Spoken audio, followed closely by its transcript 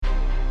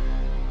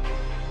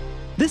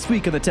This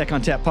week on the Tech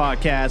on Tap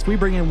podcast, we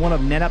bring in one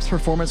of NetApp's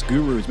performance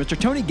gurus, Mr.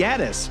 Tony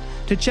Gaddis,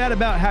 to chat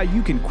about how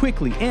you can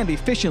quickly and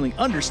efficiently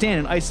understand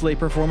and isolate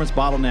performance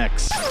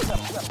bottlenecks.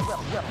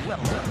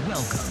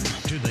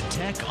 Welcome to the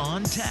Tech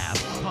on Tap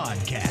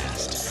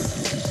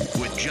podcast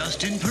with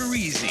Justin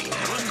Parisi,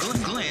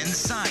 Glenn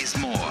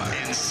Sizemore,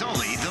 and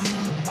Sully the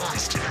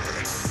Monster.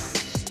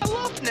 I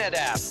love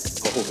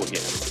NetApp. Oh,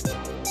 yeah.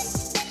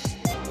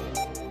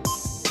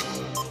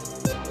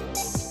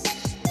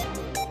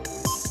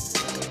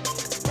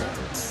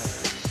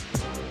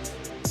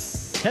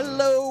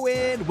 Hello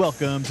and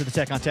welcome to the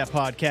Tech on Tap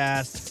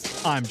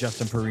podcast. I'm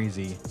Justin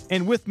Parisi,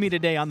 and with me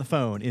today on the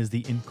phone is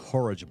the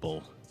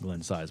incorrigible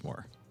Glenn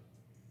Sizemore.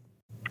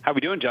 How we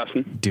doing,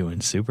 Justin?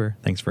 Doing super.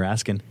 Thanks for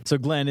asking. So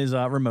Glenn is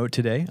remote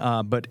today,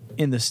 but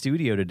in the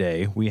studio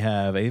today, we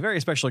have a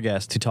very special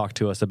guest to talk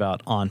to us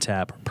about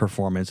ONTAP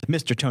performance,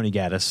 Mr. Tony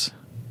Gaddis.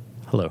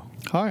 Hello.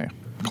 Hi.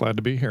 Glad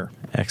to be here.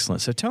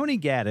 Excellent. So Tony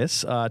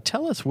Gaddis,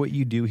 tell us what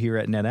you do here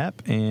at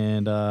NetApp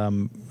and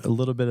a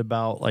little bit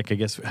about, like, I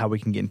guess, how we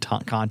can get in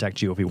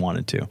contact you if we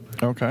wanted to.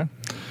 Okay.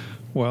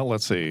 Well,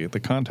 let's see. The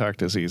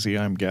contact is easy.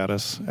 I'm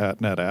Gaddis at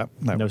NetApp.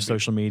 No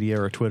social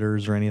media or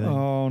Twitters or anything?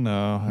 Oh,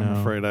 no. I'm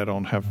afraid I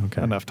don't have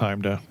enough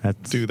time to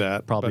do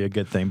that. Probably a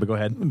good thing, but go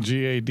ahead.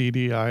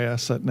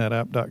 GADDIS at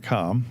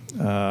netapp.com.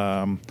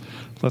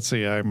 Let's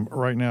see. I'm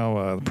right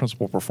now the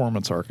principal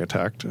performance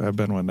architect. I've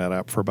been with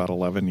NetApp for about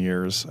 11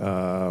 years.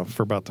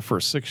 For about the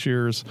first 6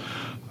 years,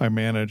 I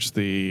managed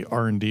the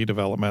R&D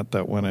development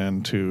that went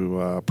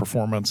into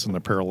performance and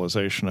the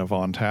parallelization of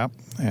ONTAP,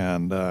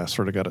 and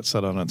sort of got it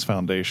set on its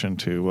foundation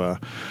to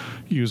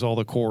use all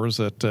the cores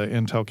that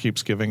Intel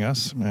keeps giving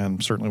us.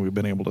 And certainly we've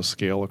been able to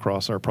scale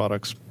across our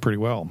products pretty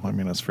well. I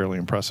mean, it's fairly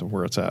impressive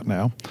where it's at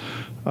now.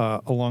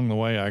 Along the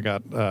way, I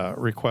got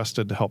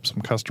requested to help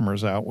some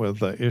customers out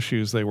with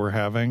issues they were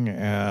having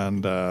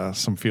and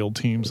some field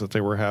teams that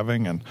they were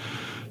having, and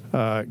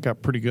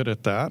got pretty good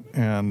at that,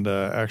 and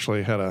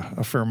actually had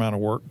a fair amount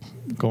of work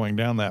going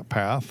down that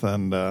path,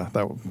 and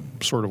that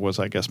sort of was,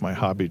 I guess, my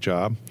hobby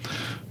job.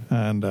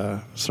 And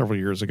several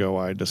years ago,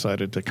 I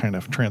decided to kind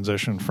of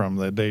transition from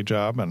the day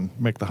job and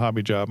make the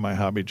hobby job my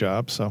hobby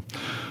job. So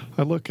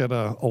I look at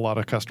a lot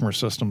of customer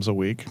systems a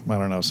week. I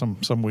don't know,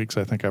 some weeks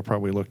I think I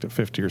probably looked at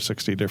 50 or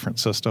 60 different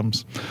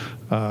systems.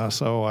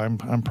 So I'm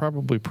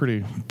probably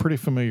pretty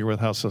familiar with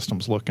how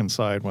systems look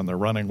inside when they're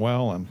running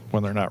well and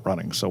when they're not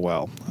running so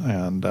well.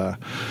 And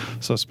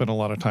so I spend a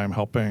lot of time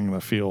helping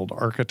the field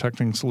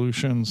architecting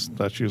solutions.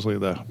 That's usually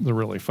the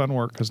really fun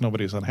work because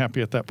nobody's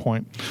unhappy at that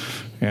point.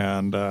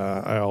 And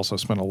I also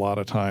spend a lot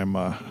of time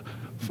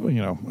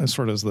as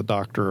sort of as the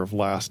doctor of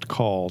last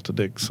call to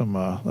dig some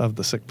of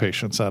the sick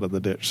patients out of the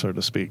ditch, so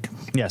to speak.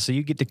 Yeah, so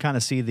you get to kind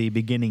of see the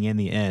beginning and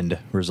the end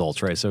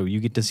results, right? So you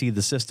get to see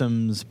the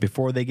systems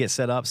before they get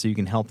set up so you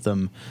can help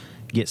them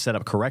get set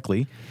up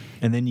correctly,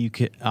 and then you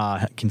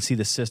can see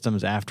the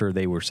systems after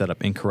they were set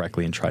up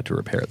incorrectly and try to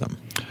repair them.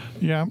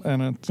 Yeah,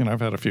 and I've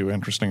had a few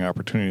interesting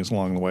opportunities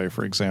along the way.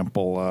 For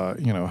example,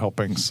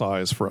 helping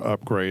size for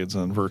upgrades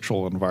in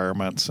virtual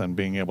environments and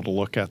being able to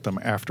look at them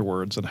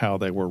afterwards and how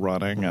they were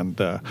running, and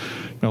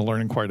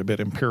learning quite a bit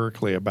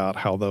empirically about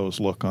how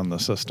those look on the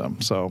system.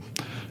 So,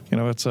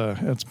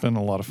 it's been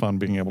a lot of fun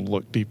being able to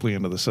look deeply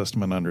into the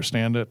system and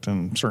understand it.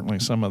 And certainly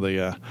some of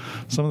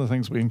the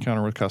things we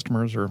encounter with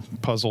customers are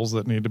puzzles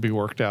that need to be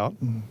worked out.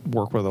 And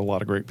work with a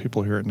lot of great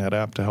people here at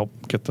NetApp to help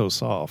get those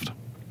solved.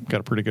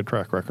 Got a pretty good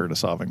track record of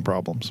solving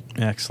problems.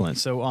 Excellent.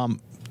 So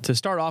to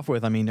start off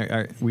with, I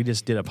mean, we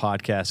just did a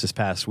podcast this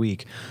past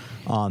week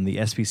on the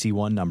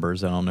SPC1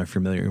 numbers. I don't know if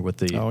you're familiar with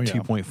the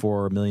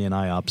 2.4 million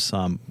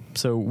IOPS.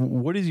 So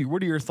what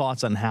are your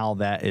thoughts on how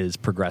that is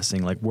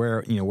progressing? Like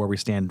where we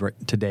stand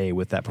today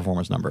with that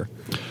performance number?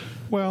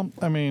 Well,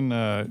 I mean,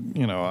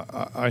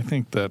 I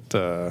think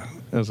that,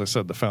 as I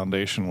said, the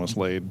foundation was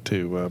laid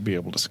to be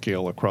able to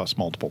scale across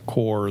multiple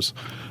cores.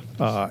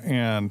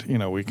 And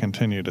we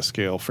continue to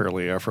scale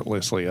fairly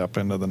effortlessly up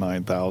into the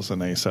 9000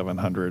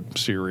 A700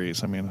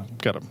 series. I mean, I've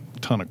got a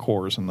ton of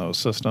cores in those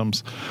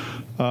systems.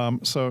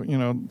 So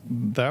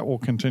that will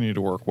continue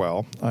to work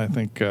well. I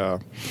think,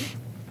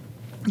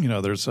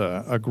 there's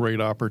a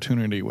great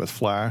opportunity with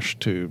Flash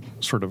to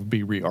sort of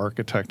be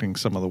re-architecting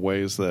some of the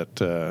ways that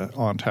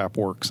ONTAP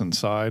works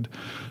inside.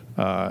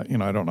 I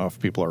don't know if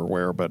people are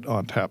aware, but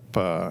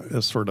ONTAP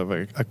is sort of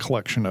a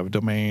collection of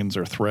domains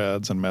or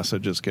threads, and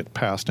messages get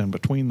passed in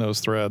between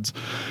those threads.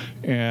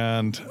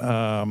 And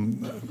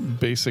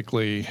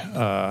basically,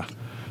 a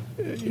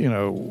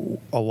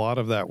lot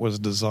of that was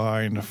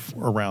designed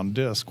around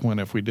disk, when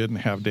if we didn't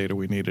have data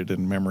we needed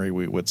in memory,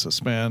 we would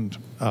suspend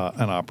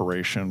an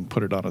operation,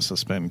 put it on a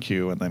suspend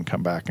queue, and then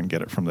come back and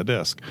get it from the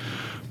disk.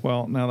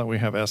 Well, now that we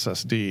have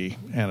SSD,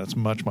 and it's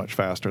much, much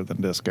faster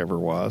than disk ever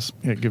was,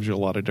 it gives you a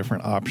lot of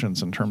different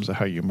options in terms of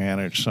how you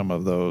manage some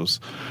of those.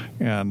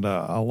 And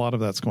a lot of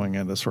that's going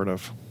into sort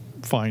of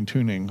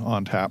fine-tuning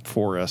ONTAP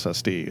for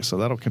SSD. So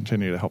that'll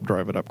continue to help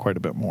drive it up quite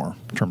a bit more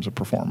in terms of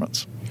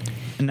performance.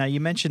 Now, you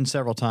mentioned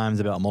several times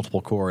about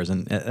multiple cores,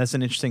 and that's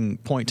an interesting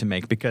point to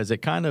make because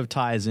it kind of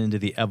ties into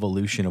the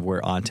evolution of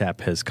where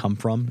ONTAP has come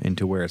from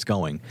into where it's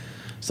going.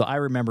 So I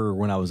remember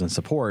when I was in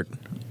support,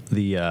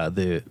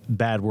 the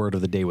bad word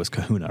of the day was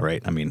Kahuna,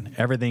 right? I mean,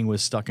 everything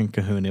was stuck in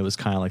Kahuna. It was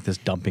kind of like this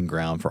dumping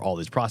ground for all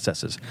these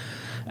processes.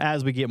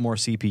 As we get more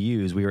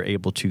CPUs, we were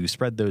able to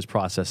spread those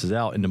processes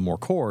out into more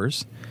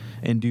cores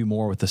and do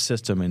more with the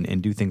system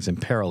and do things in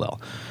parallel.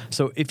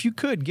 So if you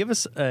could give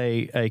us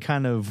a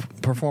kind of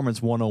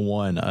performance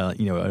 101,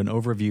 an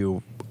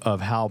overview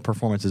of how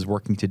performance is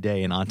working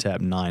today in ONTAP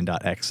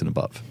 9.x and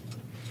above.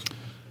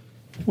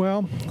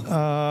 Well,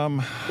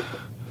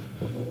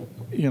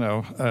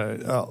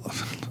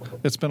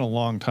 it's been a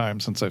long time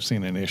since I've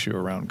seen an issue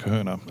around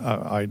Kahuna.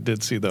 I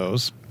did see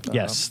those.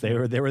 Yes, they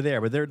were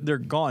there, but they're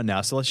gone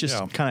now. So let's just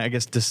kind of, I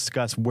guess,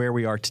 discuss where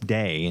we are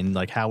today and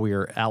like how we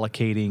are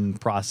allocating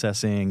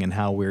processing and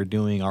how we're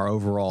doing our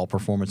overall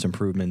performance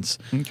improvements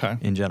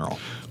in general.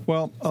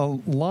 Well, a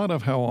lot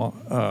of how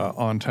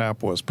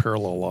ONTAP was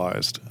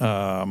parallelized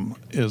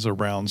is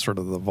around sort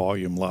of the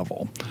volume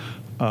level.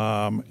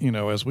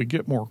 As we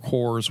get more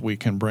cores, we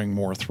can bring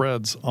more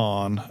threads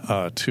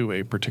on to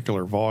a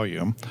particular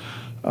volume.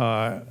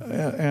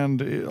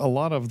 And a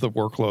lot of the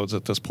workloads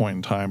at this point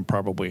in time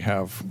probably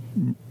have,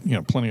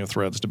 plenty of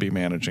threads to be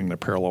managing the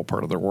parallel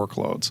part of their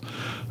workloads.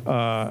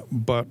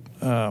 But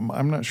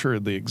I'm not sure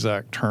the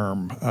exact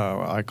term.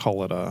 I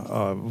call it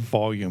a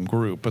volume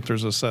group, but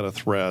there's a set of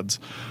threads.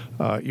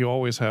 You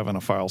always have in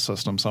a file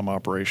system some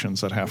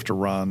operations that have to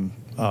run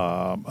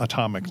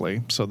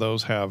atomically. So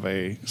those have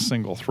a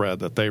single thread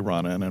that they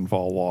run in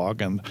vol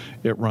log, and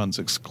it runs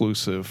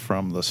exclusive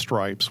from the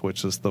stripes,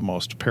 which is the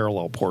most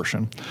parallel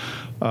portion.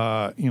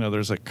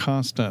 There's a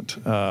constant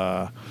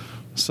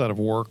set of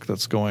work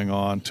that's going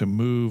on to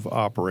move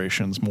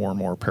operations more and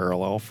more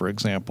parallel. For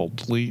example,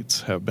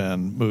 deletes have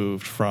been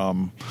moved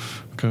from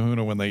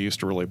Kahuna when they used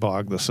to really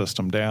bog the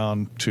system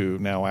down to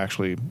now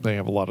actually they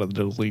have a lot of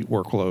the delete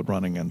workload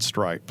running in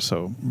Stripe.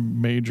 So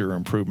major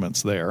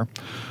improvements there.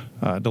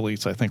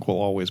 Deletes, I think, will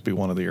always be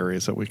one of the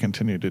areas that we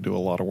continue to do a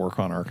lot of work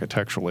on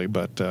architecturally,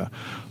 but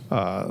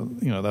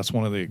that's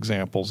one of the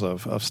examples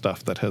of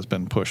stuff that has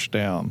been pushed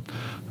down.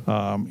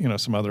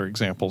 Some other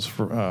examples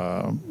for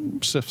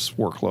CIFS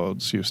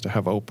workloads used to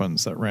have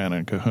opens that ran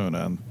in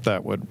Kahuna, and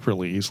that would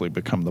really easily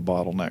become the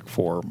bottleneck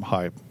for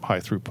high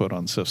throughput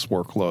on CIFS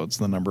workloads,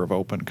 the number of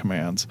open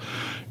commands,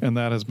 and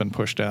that has been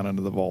pushed down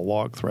into the vol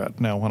log thread.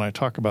 Now, when I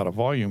talk about a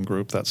volume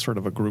group, that's sort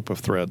of a group of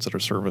threads that are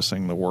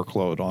servicing the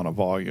workload on a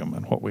volume,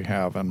 and what we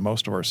have in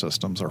most of our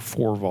systems are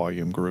 4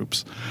 volume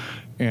groups.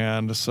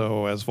 And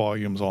so as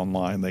volumes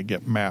online, they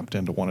get mapped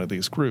into one of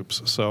these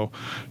groups. So,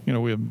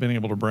 we've been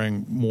able to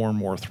bring more and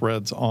more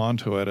threads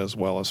onto it, as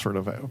well as sort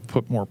of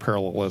put more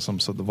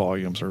parallelism so the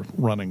volumes are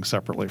running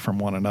separately from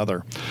one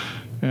another.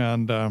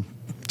 And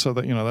so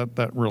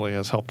that really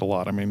has helped a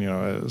lot. I mean,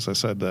 as I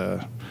said,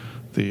 the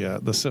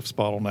CIFS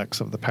bottlenecks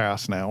of the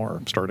past now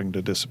are starting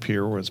to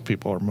disappear as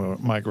people are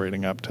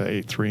migrating up to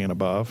 8.3 and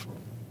above.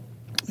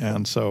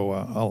 And so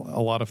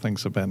a lot of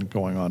things have been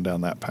going on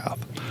down that path.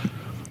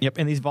 Yep,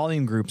 and these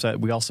volume groups,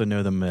 we also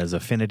know them as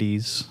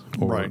affinities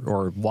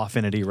or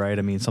Wafinity, right?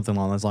 I mean, something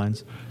along those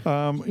lines.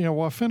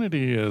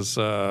 Wafinity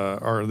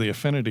the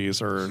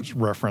affinities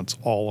reference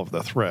all of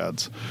the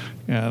threads,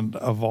 and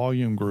a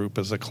volume group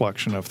is a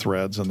collection of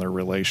threads and their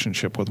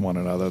relationship with one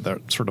another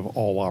that sort of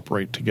all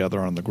operate together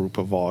on the group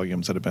of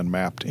volumes that have been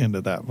mapped into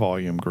that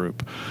volume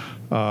group.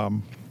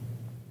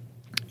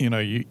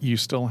 You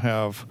still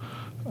have.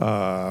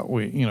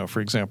 For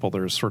example,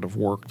 there's sort of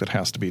work that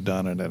has to be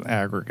done at an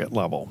aggregate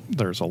level.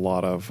 There's a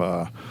lot of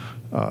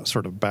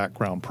sort of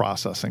background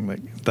processing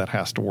that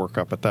has to work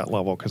up at that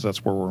level because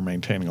that's where we're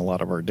maintaining a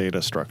lot of our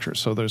data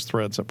structures. So there's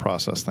threads that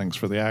process things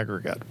for the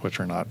aggregate, which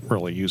are not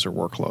really user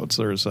workloads.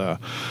 There's a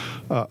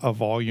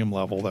volume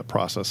level that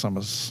process some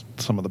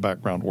of the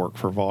background work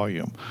for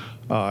volume.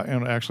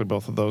 And actually,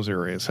 both of those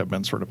areas have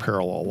been sort of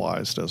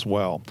parallelized as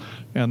well.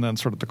 And then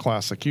sort of the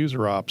classic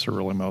user ops are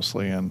really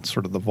mostly in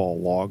sort of the vol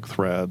log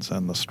threads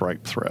and the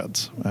Stripe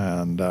threads.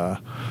 And,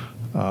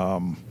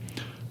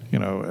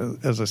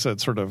 as I said,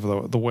 sort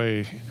of the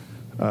way,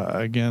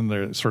 again,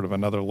 there's sort of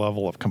another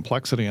level of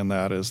complexity in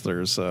that is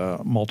there's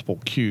multiple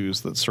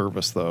queues that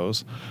service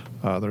those.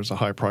 There's a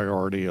high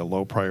priority, a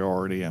low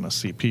priority, and a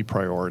CP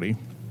priority.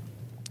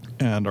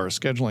 And our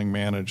scheduling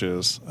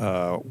manages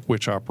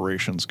which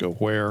operations go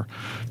where.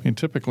 I mean,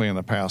 typically in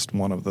the past,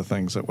 one of the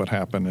things that would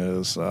happen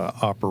is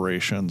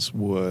operations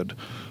would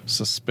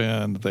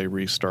suspend, they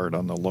restart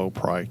on the low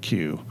pri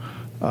queue.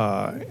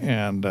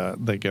 And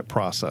they get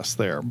processed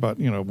there. But,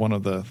 one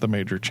of the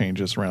major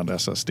changes around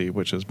SSD,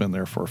 which has been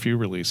there for a few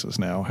releases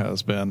now,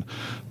 has been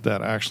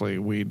that actually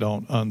we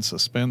don't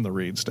unsuspend the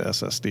reads to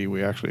SSD.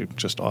 We actually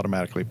just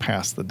automatically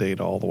pass the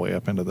data all the way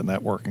up into the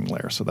networking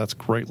layer. So that's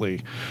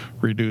greatly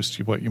reduced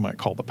what you might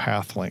call the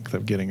path length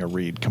of getting a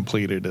read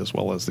completed, as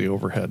well as the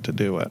overhead to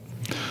do it.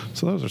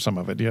 So those are some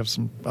of it. Do you have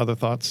some other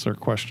thoughts or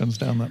questions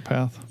down that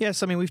path?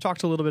 Yes. I mean, we've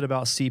talked a little bit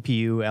about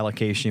CPU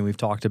allocation. We've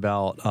talked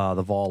about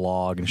the vol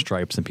log and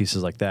Stripe chips and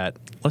pieces like that.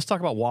 Let's talk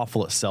about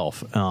Waffle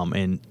itself,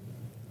 and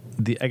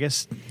I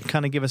guess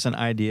kind of give us an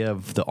idea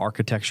of the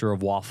architecture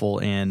of Waffle,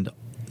 and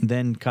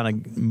then kind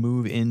of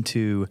move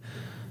into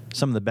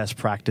some of the best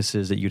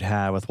practices that you'd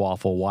have with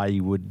Waffle, why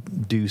you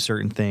would do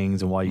certain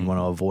things and why you want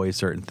to avoid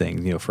certain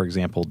things. You know, for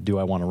example, do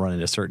I want to run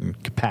at a certain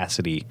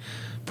capacity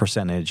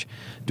percentage?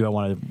 Do I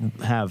want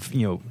to have,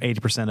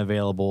 80%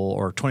 available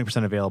or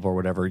 20% available or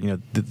whatever? You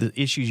know, the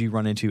issues you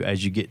run into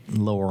as you get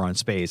lower on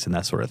space and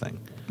that sort of thing.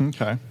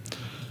 Okay.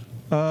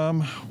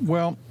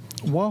 Well,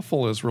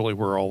 Waffle is really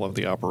where all of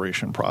the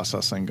operation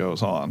processing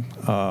goes on.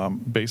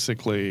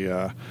 Basically,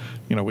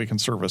 we can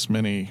service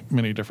many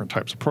different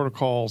types of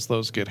protocols.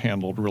 Those get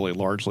handled really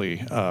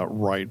largely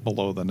right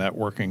below the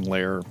networking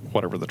layer,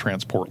 whatever the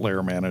transport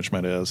layer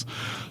management is.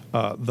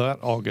 That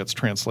all gets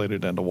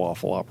translated into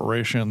Waffle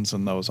operations,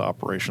 and those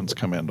operations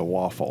come into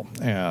Waffle.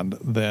 And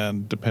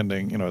then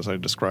depending, as I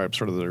described,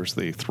 sort of there's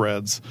the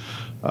threads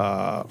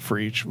for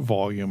each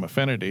volume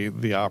affinity,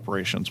 the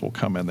operations will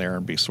come in there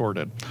and be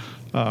sorted.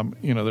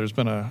 There's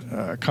been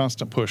a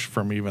constant push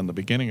from even the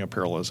beginning of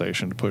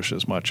parallelization to push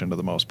as much into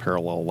the most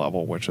parallel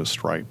level, which is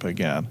Stripe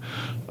again,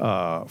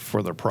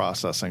 for their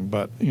processing.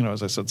 But,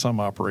 as I said, some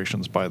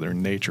operations by their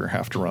nature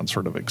have to run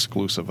sort of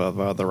exclusive of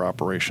other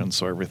operations,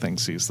 so everything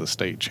sees the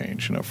state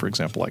change. For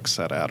example, like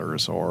set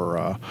adders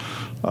or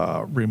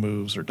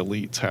removes or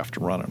deletes have to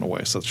run in a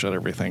way such that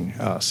everything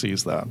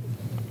sees that.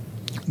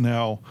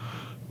 Now,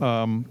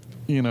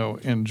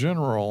 in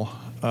general,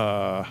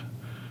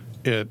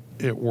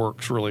 it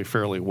works really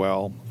fairly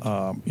well.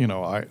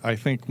 I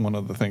think one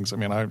of the things,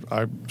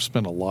 I've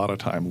spent a lot of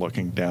time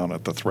looking down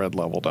at the thread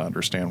level to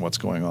understand what's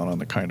going on and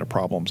the kind of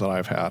problems that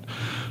I've had.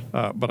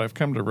 But I've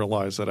come to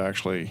realize that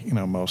actually,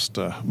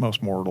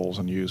 most mortals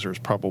and users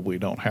probably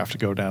don't have to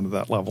go down to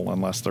that level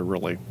unless they're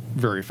really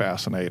very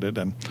fascinated.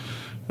 And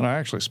I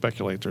actually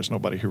speculate there's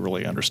nobody who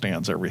really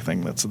understands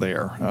everything that's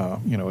there.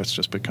 It's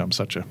just become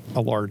such a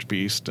large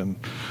beast, and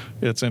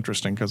it's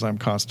interesting because I'm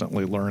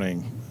constantly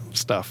learning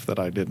stuff that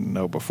I didn't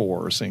know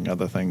before, or seeing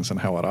other things and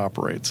how it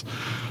operates.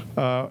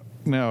 Now,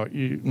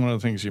 one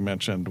of the things you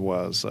mentioned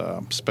was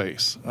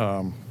space.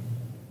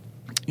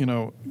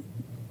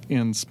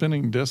 In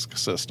spinning disk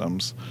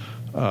systems,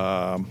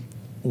 so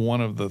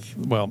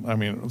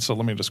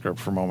let me describe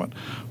for a moment.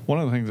 One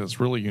of the things that's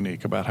really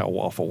unique about how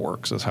Waffle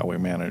works is how we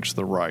manage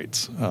the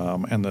writes,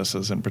 and this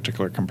is in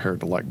particular compared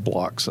to like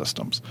block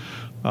systems.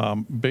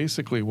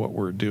 Basically what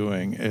we're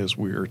doing is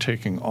we're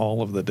taking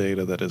all of the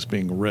data that is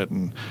being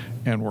written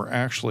and we're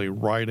actually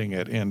writing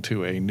it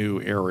into a new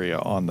area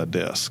on the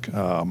disk.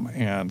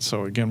 And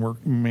so again, we're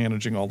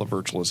managing all the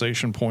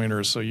virtualization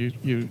pointers. So you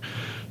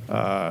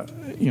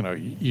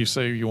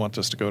say you want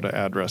this to go to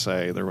address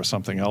A. There was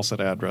something else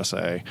at address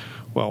A.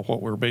 Well,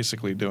 what we're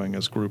basically doing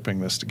is grouping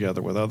this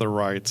together with other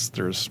writes.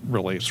 There's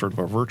really sort of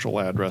a virtual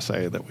address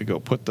A that we go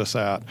put this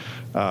at.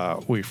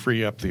 We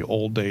free up the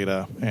old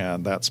data,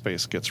 and that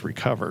space gets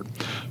recovered.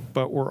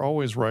 But we're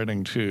always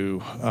writing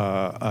to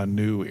a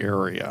new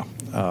area.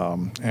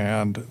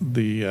 And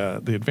the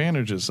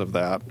advantages of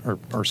that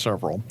are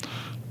several.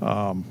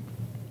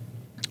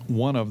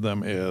 One of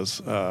them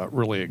is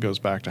really it goes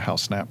back to how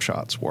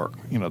snapshots work.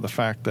 The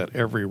fact that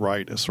every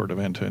write is sort of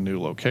into a new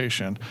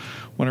location.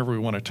 Whenever we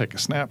want to take a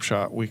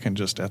snapshot, we can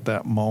just at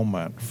that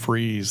moment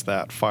freeze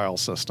that file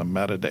system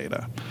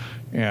metadata.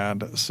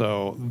 And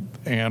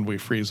we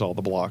freeze all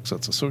the blocks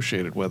that's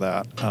associated with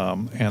that.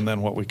 And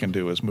then what we can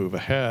do is move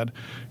ahead,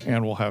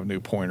 and we'll have new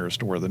pointers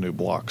to where the new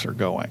blocks are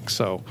going.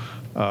 So,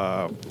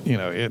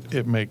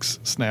 it makes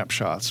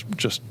snapshots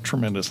just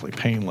tremendously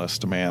painless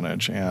to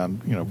manage,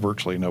 and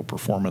virtually no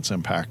performance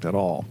impact at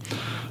all.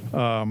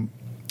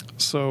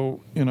 So,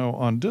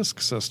 on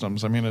disk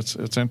systems,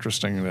 it's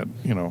interesting that,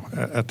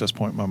 at this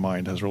point my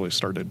mind has really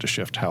started to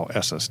shift how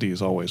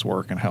SSDs always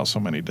work and how so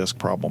many disk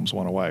problems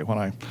went away. When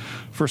I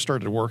first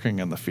started working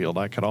in the field,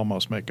 I could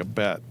almost make a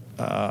bet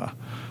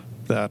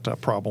that a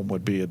problem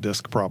would be a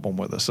disk problem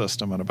with a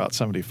system, and about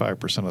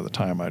 75% of the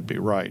time I'd be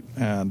right.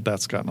 And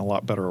that's gotten a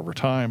lot better over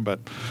time, but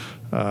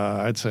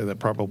I'd say that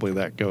probably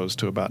that goes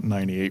to about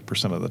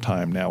 98% of the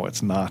time now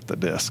it's not the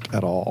disk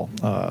at all,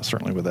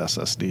 certainly with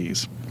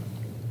SSDs.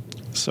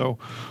 So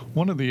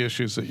one of the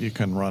issues that you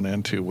can run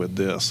into with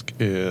disk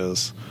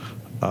is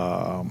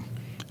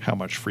how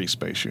much free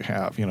space you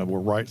have.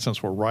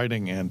 Since we're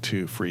writing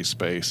into free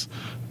space,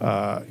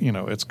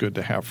 it's good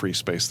to have free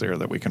space there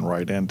that we can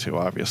write into.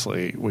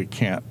 Obviously, we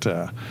can't,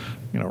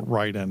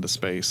 write into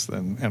space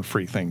and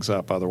free things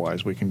up.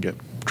 Otherwise, we can get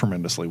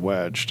tremendously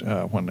wedged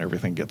when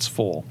everything gets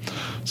full.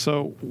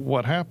 So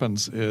what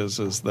happens is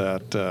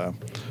that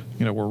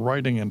we're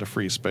writing into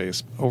free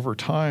space. Over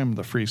time,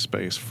 the free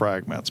space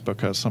fragments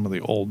because some of the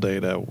old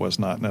data was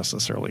not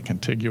necessarily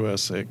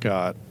contiguous. It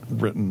got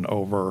written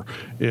over.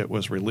 It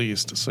was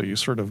released. So you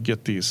sort of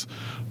get these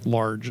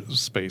large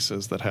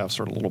spaces that have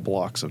sort of little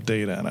blocks of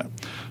data in it.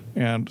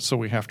 And so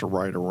we have to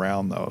write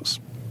around those.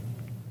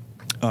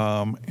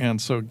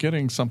 And so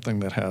getting something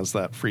that has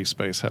that free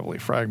space heavily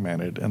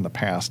fragmented in the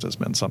past has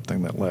been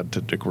something that led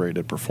to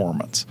degraded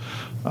performance.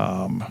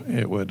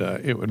 It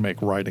would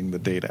make writing the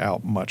data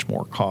out much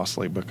more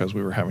costly because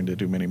we were having to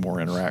do many more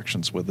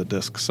interactions with the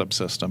disk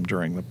subsystem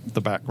during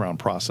the background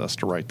process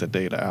to write the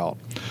data out.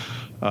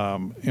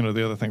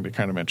 The other thing to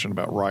kind of mention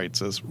about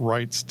writes is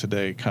writes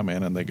today come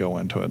in and they go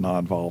into a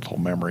non-volatile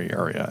memory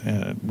area,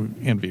 and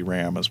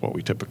NVRAM is what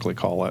we typically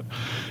call it.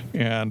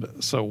 And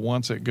so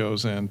once it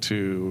goes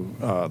into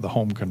the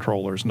home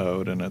controller's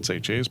node and its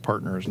HA's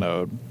partner's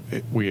node,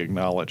 we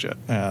acknowledge it.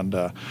 And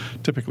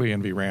typically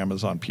NVRAM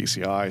is on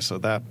PCI, so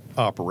that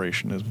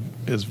operation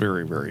is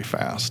very, very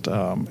fast.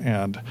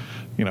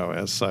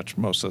 As such,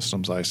 most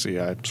systems I see,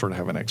 I sort of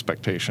have an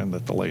expectation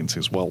that the latency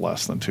is well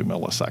less than 2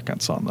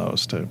 milliseconds on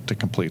those to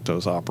complete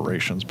those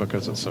operations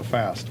because it's so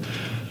fast.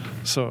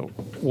 So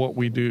what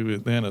we do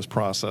then is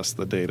process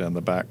the data in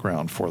the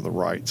background for the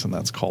writes, and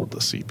that's called the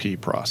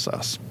CP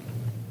process.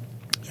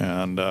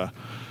 And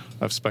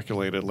I've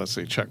speculated, let's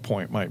say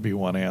checkpoint might be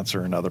one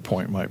answer, another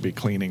point might be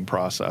cleaning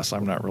process.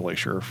 I'm not really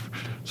sure.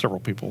 Several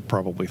people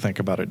probably think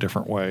about it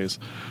different ways.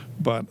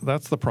 But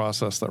that's the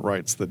process that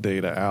writes the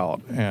data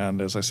out.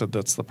 And as I said,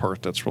 that's the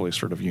part that's really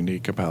sort of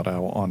unique about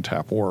how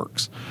ONTAP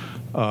works.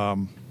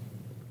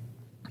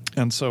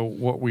 And so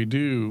what we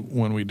do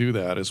when we do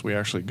that is we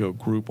actually go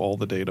group all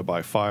the data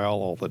by file,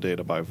 all the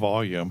data by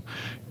volume,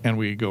 and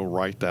we go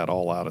write that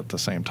all out at the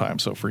same time.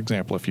 So, for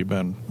example, if you've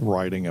been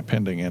writing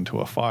appending into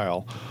a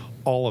file,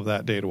 all of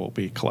that data will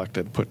be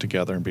collected, put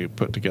together, and be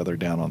put together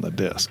down on the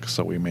disk.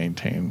 So we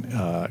maintain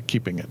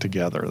keeping it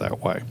together that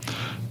way.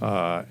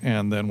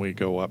 And then we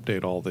go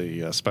update all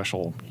the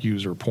special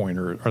user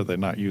pointer, or the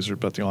not user,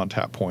 but the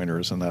ONTAP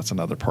pointers, and that's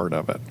another part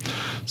of it.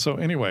 So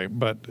anyway,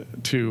 but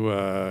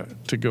to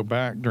go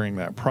back during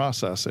that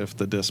process, if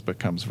the disk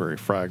becomes very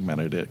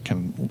fragmented, it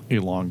can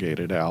elongate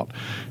it out.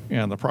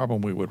 And the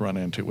problem we would run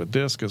into with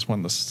disk is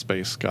when the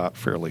space got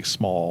fairly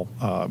small.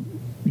 I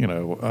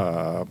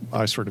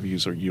sort of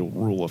use a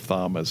rule of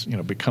thumb as,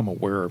 become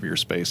aware of your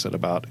space at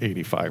about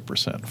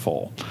 85%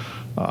 full.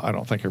 I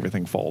don't think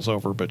everything falls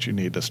over, but you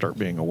need to start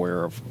being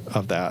aware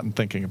of that and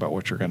thinking about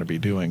what you're going to be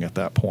doing at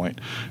that point.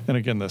 And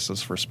again, this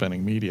is for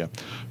spinning media.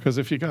 Because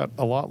if you got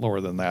a lot lower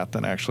than that,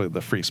 then actually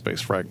the free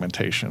space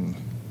fragmentation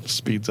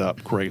speeds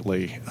up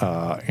greatly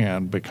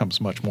and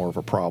becomes much more of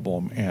a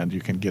problem, and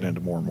you can get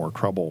into more and more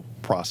trouble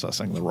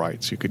processing the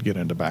writes. You could get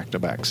into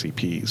back-to-back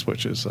CPs,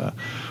 which is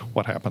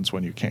what happens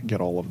when you can't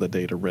get all of the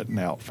data written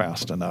out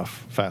faster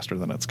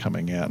than it's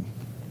coming in.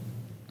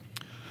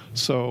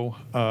 So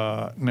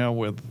now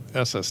with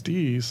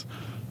SSDs,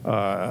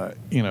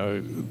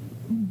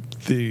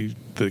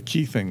 the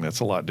key thing that's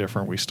a lot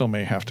different, we still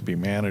may have to be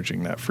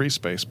managing that free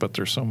space, but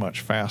they're so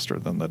much faster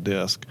than the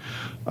disk.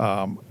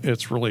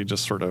 It's really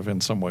just sort of, in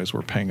some ways,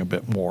 we're paying a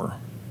bit more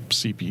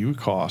CPU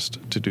cost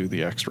to do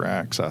the extra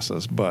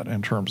accesses, but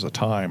in terms of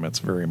time, it's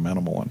very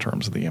minimal in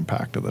terms of the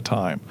impact of the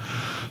time.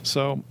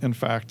 So, in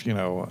fact,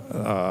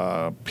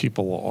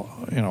 people,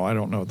 I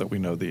don't know that we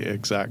know the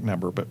exact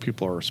number, but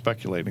people are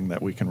speculating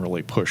that we can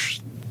really push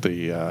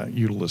the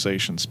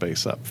utilization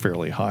space up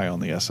fairly high on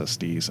the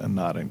SSDs and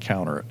not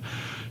encounter it.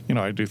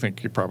 I do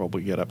think you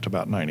probably get up to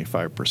about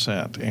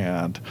 95%,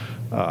 and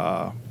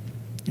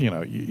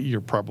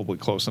you're probably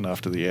close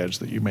enough to the edge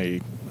that you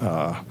may,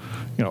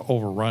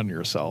 overrun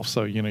yourself.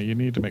 So, you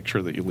need to make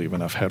sure that you leave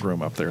enough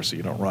headroom up there so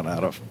you don't run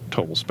out of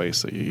total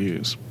space that you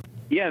use.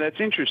 Yeah, that's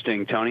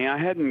interesting, Tony. I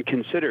hadn't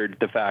considered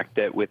the fact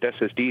that with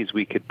SSDs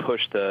we could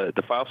push the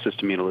file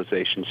system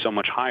utilization so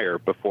much higher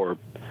before.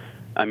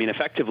 I mean,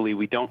 effectively,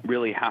 we don't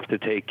really have to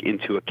take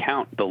into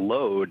account the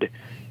load.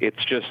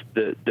 It's just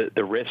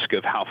the risk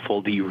of how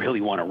full do you really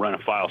want to run a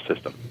file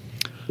system.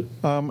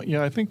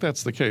 I think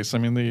that's the case. I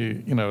mean,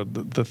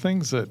 the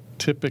things that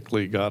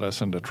typically got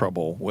us into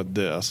trouble with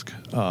disk,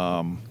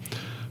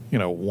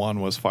 one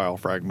was file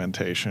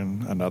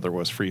fragmentation, another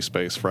was free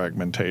space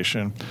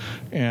fragmentation,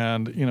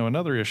 and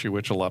another issue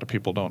which a lot of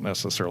people don't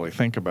necessarily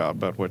think about,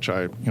 but which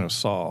I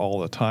saw all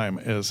the time,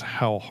 is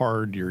how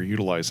hard you're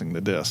utilizing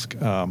the disk.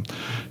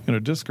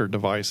 Disk are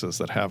devices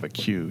that have a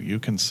queue. You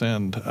can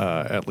send,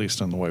 at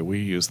least in the way we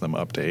use them,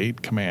 up to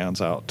 8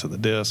 commands out to the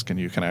disk, and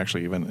you can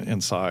actually even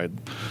inside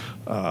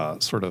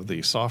sort of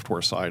the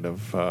software side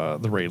of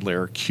the RAID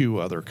layer queue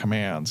other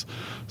commands.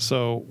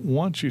 So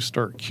once you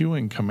start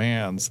queuing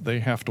commands, they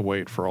have to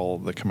wait for all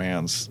of the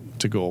commands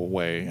to go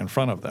away in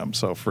front of them.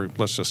 So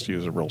let's just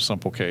use a real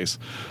simple case.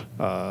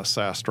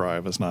 SAS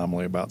drive is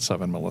normally about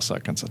 7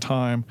 milliseconds a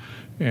time,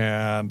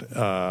 and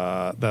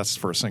that's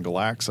for a single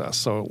access.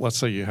 So let's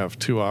say you have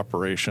 2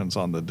 operations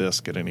on the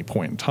disk at any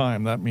point in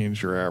time. That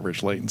means your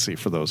average latency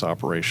for those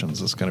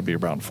operations is going to be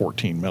around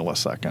 14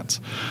 milliseconds.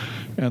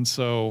 And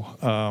so,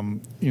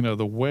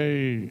 the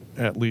way,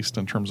 at least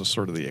in terms of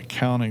sort of the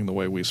accounting, the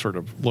way we sort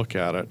of look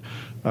at it,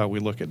 we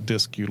look at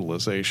disk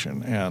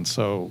utilization. And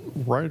so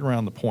right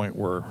around the point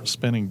where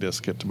spinning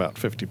disk gets about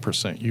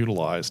 50%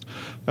 utilized,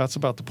 that's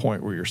about the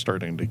point where you're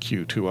starting to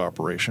queue 2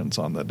 operations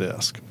on the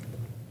disk.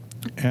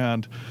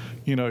 And,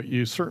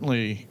 you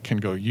certainly can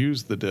go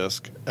use the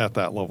disk at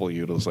that level of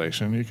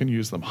utilization. You can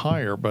use them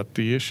higher, but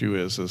the issue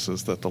is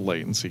that the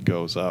latency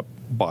goes up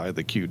by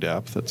the queue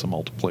depth. It's a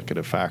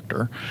multiplicative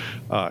factor.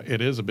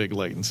 It is a big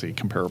latency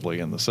comparably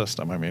in the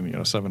system. I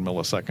mean, 7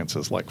 milliseconds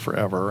is like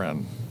forever,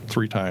 and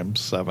 3 times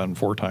 7,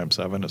 4 times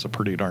 7 is a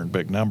pretty darn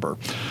big number.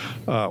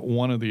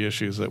 One of the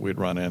issues that we'd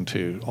run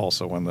into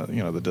also when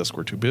the disks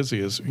were too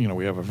busy is,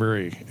 we have a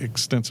very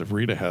extensive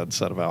read-ahead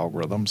set of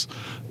algorithms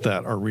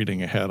that are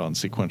reading ahead on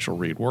sequential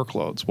read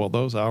workloads. Well,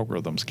 those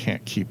algorithms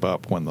can't keep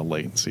up when the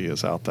latency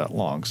is out that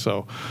long.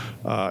 So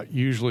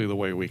usually the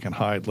way we can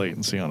hide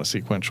latency on a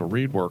sequential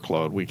read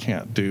workload, we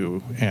can't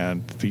do,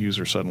 and the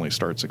user suddenly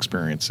starts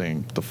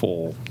experiencing the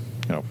full,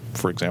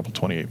 for example,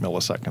 28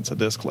 milliseconds of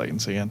disk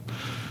latency, and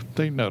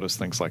they notice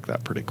things like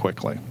that pretty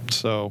quickly.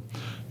 So,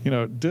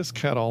 disk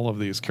had all of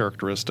these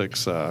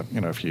characteristics.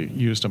 If you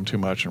used them too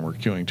much and were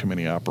queuing too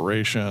many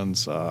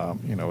operations,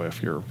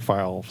 if your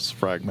files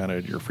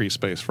fragmented, your free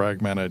space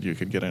fragmented, you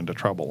could get into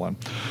trouble. And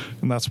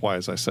that's why,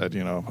 as I said,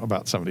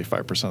 about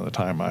 75% of the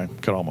time I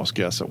could almost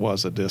guess it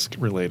was a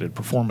disk-related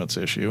performance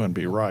issue and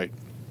be right.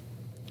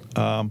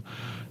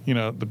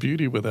 The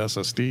beauty with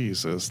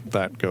SSDs is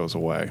that goes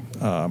away.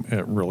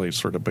 It really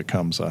sort of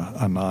becomes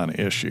a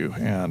non-issue,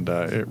 and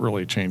it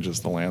really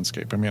changes the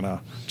landscape. I mean,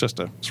 just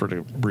a sort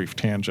of brief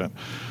tangent,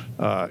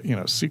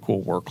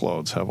 SQL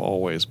workloads have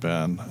always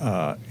been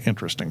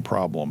interesting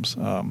problems.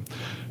 I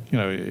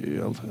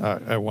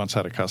once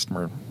had a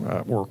customer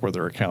work with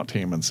their account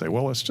team and say,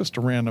 well, it's just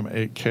a random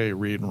 8K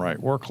read and write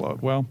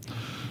workload. Well,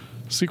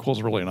 SQL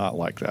is really not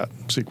like that.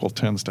 SQL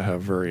tends to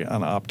have very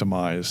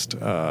unoptimized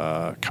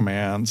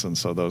commands, and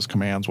so those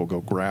commands will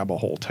go grab a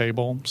whole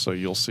table, so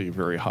you'll see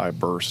very high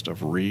burst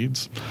of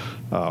reads.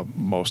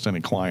 Most any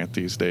client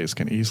these days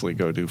can easily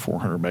go do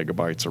 400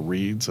 megabytes of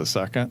reads a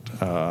second,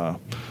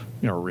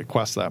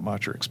 request that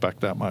much or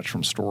expect that much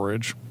from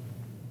storage.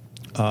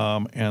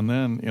 And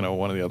then,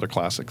 one of the other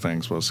classic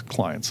things was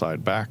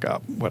client-side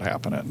backup would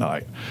happen at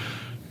night.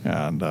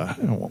 And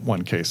in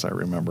one case, I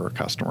remember a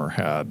customer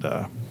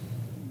had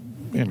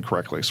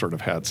incorrectly sort of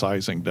had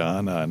sizing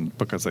done, and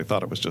because they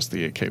thought it was just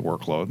the 8K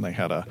workload, and they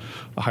had a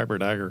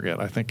hybrid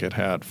aggregate. I think it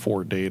had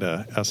 4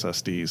 data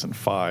SSDs and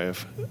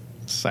 5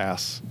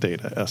 SAS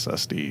data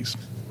SSDs,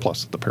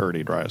 plus the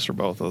parity drives for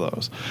both of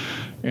those.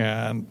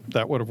 And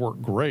that would have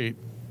worked great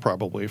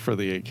probably for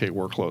the 8K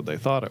workload they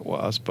thought it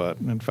was, but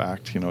in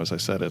fact, as I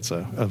said, it's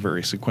a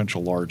very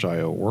sequential large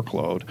I/O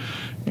workload,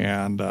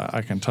 and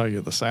I can tell you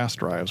the SAS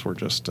drives were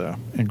just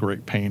in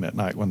great pain at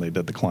night when they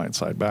did the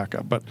client-side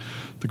backup. But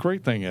the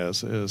great thing is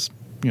those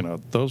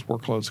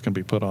workloads can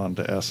be put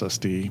onto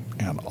SSD,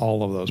 and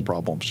all of those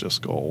problems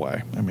just go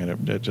away. I mean,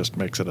 it just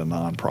makes it a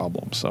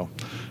non-problem. So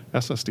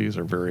SSDs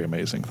are very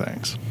amazing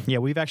things. Yeah,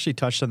 we've actually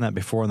touched on that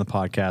before in the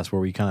podcast, where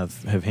we kind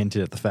of have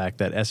hinted at the fact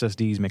that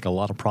SSDs make a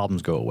lot of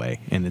problems go away,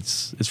 and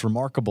it's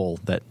remarkable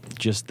that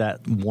just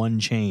that one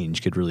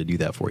change could really do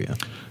that for you.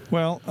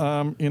 Well,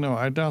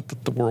 I doubt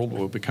that the world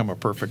will become a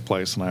perfect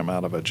place and I'm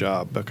out of a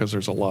job, because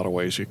there's a lot of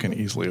ways you can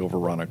easily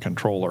overrun a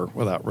controller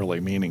without really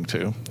meaning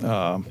to.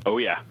 Oh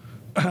yeah.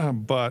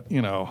 But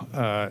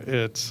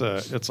it's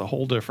a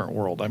whole different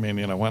world. I mean,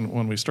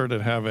 when we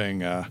started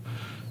having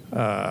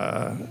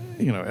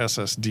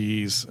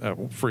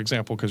SSDs, for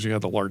example, because you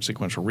have the large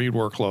sequential read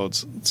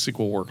workloads,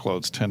 SQL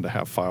workloads tend to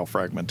have file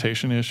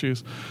fragmentation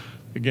issues.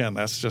 Again,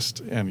 that's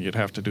just, and you'd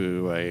have to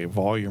do a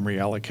volume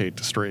reallocate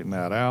to straighten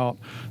that out.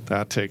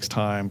 That takes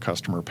time,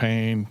 customer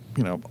pain,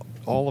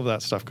 all of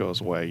that stuff goes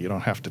away. You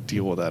don't have to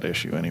deal with that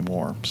issue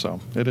anymore.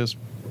 So it is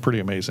pretty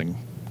amazing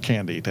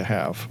candy to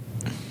have.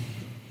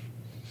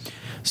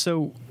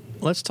 So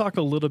let's talk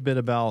a little bit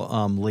about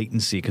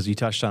latency, because you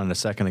touched on it a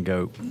second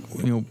ago.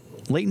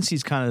 Latency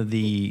is kind of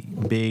the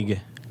big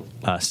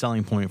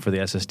selling point for the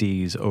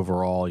SSDs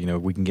overall.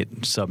 We can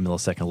get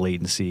sub-millisecond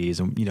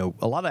latencies, and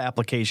a lot of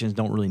applications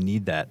don't really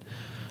need that.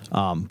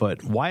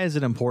 But why is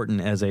it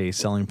important as a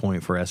selling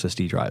point for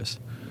SSD drives?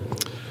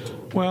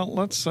 Well,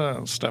 let's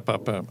step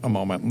up a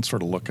moment and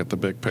sort of look at the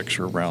big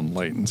picture around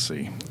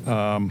latency.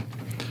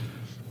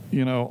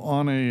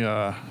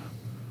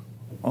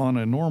 On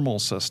a normal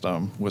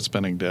system with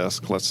spinning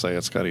disk, let's say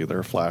it's got either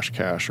a flash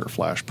cache or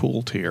flash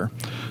pool tier,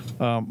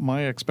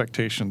 my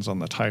expectations on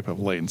the type of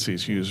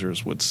latencies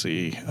users would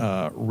see,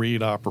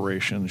 read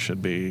operations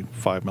should be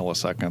 5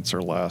 milliseconds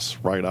or less,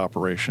 write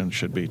operations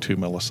should be 2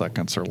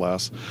 milliseconds or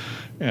less,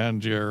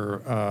 and your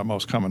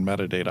most common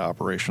metadata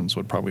operations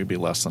would probably be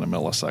less than a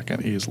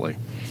millisecond easily.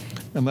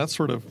 And that's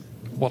sort of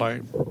what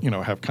I,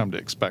 have come to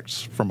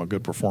expect from a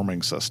good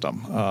performing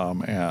system.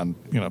 And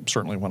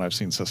certainly when I've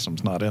seen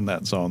systems not in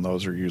that zone,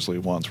 those are usually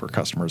ones where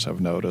customers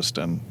have noticed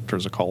and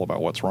there's a call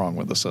about what's wrong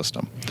with the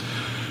system.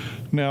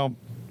 Now,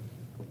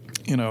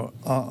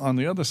 on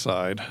the other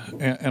side,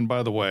 and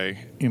by the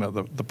way,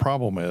 the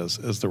problem is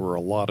there were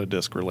a lot of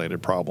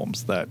disk-related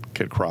problems that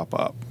could crop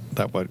up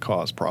that would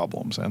cause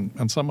problems,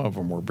 and some of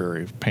them were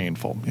very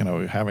painful.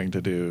 Having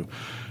to do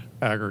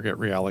aggregate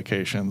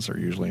reallocations are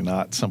usually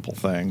not simple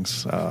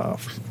things.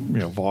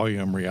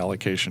 Volume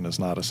reallocation is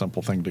not a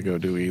simple thing to go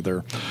do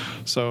either.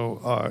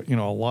 So, a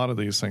lot of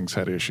these things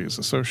had issues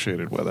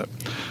associated with it.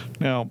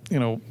 Now,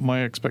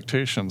 my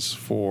expectations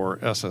for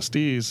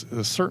SSDs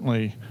is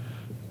certainly,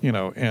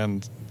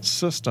 and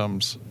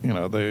systems,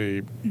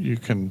 it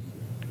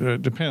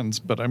depends,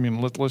 but I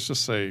mean, let's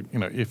just say,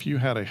 if you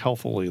had a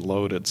healthily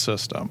loaded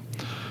system,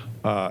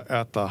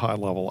 at the high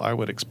level, I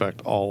would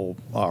expect all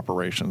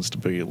operations to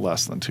be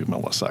less than 2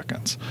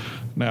 milliseconds.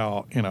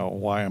 Now,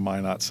 why am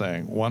I not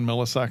saying 1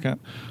 millisecond?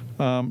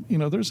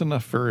 There's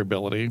enough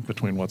variability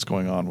between what's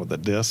going on with the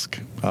disk.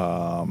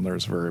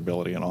 There's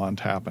variability in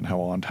ONTAP and how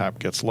ONTAP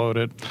gets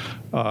loaded.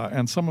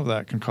 And some of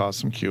that can cause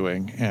some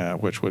queuing,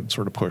 which would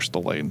sort of push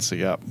the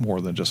latency up more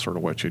than just sort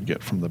of what you'd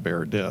get from the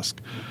bare disk.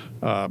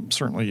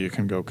 Certainly, you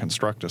can go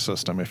construct a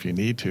system if you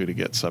need to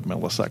get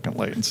sub-millisecond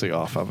latency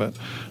off of it.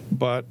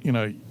 But,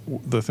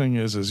 the thing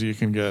is you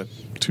can get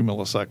 2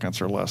 milliseconds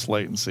or less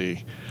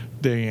latency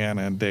day in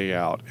and day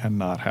out and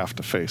not have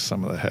to face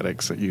some of the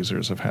headaches that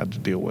users have had to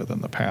deal with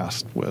in the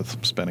past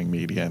with spinning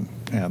media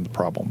and the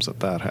problems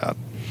that had.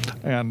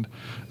 And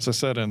as I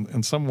said,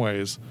 in some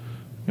ways,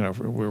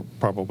 we'll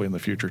probably in the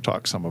future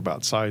talk some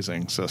about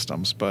sizing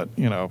systems, but,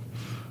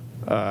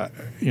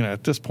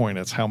 at this point,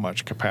 it's how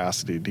much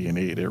capacity do you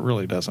need? It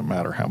really doesn't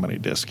matter how many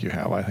disks you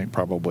have. I think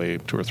probably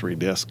 2 or 3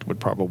 disks would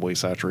probably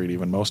saturate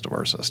even most of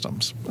our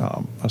systems,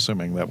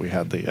 assuming that we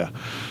had the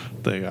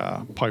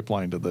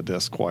pipeline to the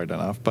disk quite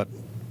enough. But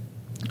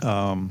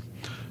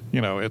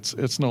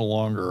it's no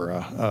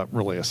longer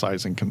really a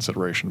sizing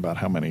consideration about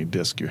how many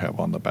disks you have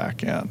on the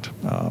back end.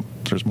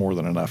 There's more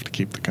than enough to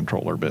keep the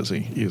controller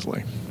busy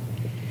easily.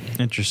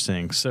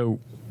 Interesting. So,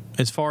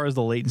 as far as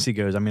the latency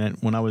goes, I mean,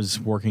 when I was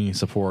working in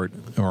support,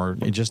 or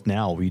just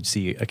now, we'd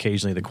see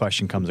occasionally the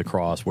question comes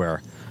across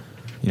where,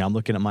 I'm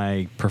looking at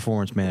my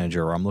performance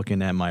manager, or I'm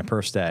looking at my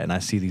perf stat, and I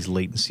see these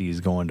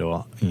latencies going to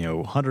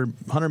 100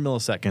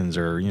 milliseconds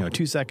or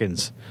 2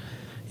 seconds.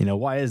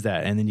 Why is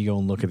that? And then you go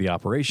and look at the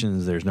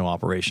operations. There's no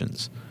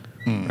operations,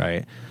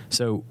 right?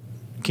 So,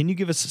 can you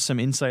give us some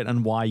insight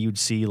on why you'd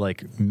see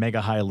like mega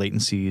high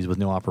latencies with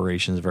no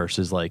operations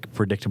versus like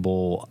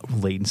predictable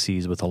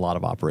latencies with a lot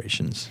of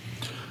operations?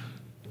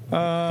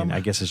 And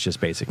I guess it's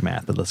just basic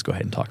math, but let's go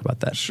ahead and talk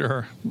about that.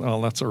 Sure.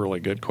 Well, that's a really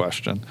good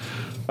question.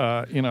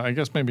 I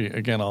guess maybe,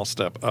 again, I'll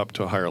step up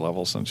to a higher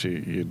level since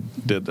you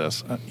did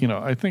this.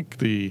 I think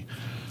the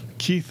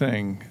key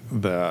thing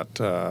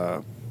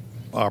that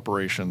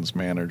operations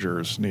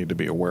managers need to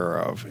be aware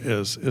of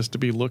is to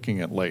be looking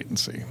at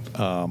latency.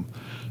 My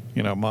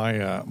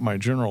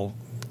general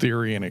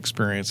theory and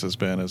experience has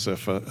been is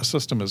if a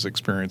system is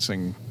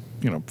experiencing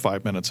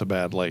 5 minutes of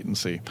bad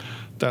latency,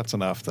 that's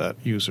enough that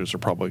users are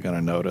probably going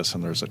to notice,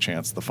 and there's a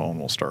chance the phone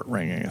will start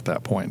ringing at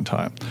that point in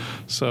time.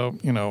 So,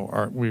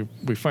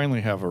 we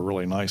finally have a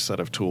really nice set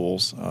of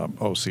tools,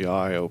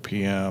 OCI,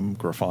 OPM,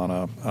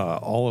 Grafana,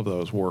 all of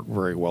those work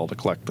very well to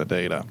collect the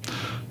data.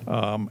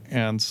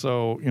 And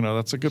so,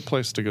 that's a good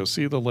place to go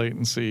see the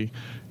latency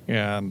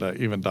and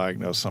even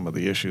diagnose some of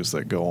the issues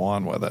that go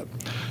on with it.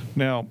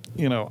 Now,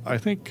 I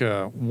think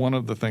one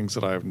of the things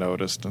that I've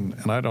noticed,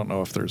 and I don't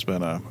know if there's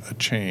been a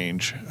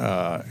change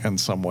in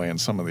some way in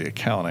some of the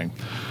accounting,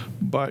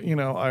 but,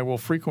 I will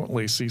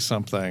frequently see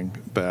something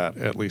that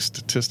at least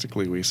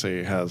statistically we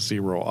say has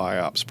 0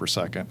 IOPS per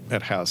second.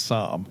 It has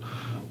some,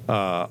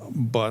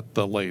 but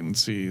the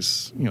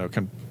latencies,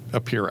 can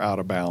appear out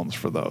of bounds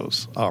for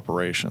those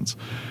operations.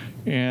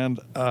 And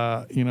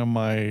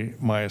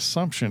my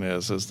assumption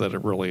is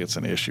that it's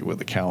an issue with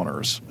the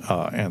counters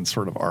and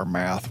sort of our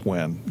math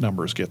when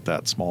numbers get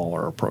that small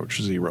or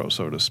approach 0,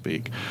 so to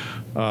speak.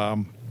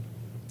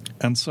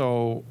 And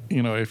so,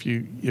 if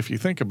you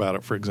think about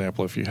it, for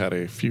example, if you had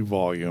a few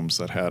volumes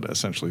that had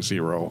essentially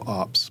 0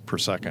 ops per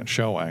second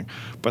showing,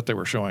 but they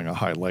were showing a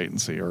high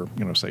latency or,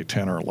 say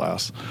 10 or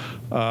less,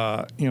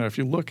 if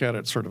you look at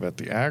it sort of at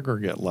the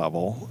aggregate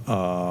level,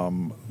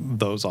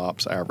 those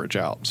ops average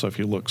out. So if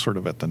you look sort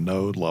of at the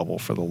node level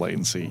for the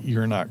latency,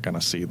 you're not going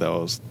to see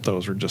those.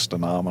 Those are just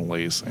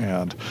anomalies.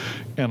 And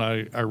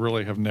I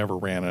really have never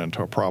ran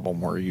into a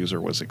problem where a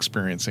user was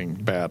experiencing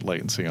bad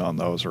latency on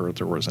those or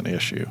there was an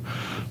issue.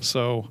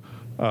 So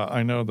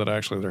I know that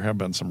actually there have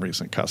been some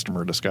recent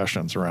customer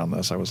discussions around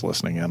this. I was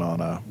listening in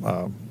on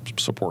a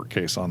support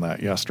case on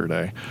that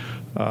yesterday.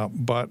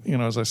 But,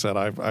 as I said,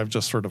 I've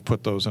just sort of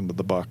put those into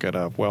the bucket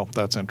of, well,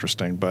 that's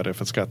interesting, but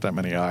if it's got that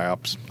many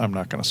IOPS, I'm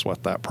not going to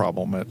sweat that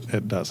problem.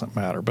 It doesn't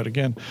matter. But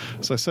again,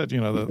 as I said,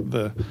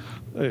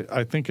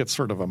 I think it's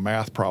sort of a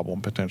math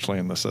problem potentially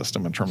in the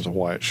system in terms of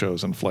why it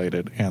shows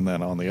inflated. And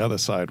then on the other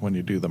side, when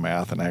you do the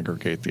math and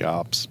aggregate the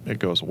ops, it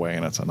goes away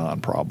and it's a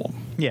non-problem.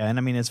 Yeah, and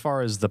I mean, as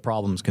far as the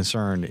problem's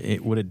concerned,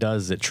 what it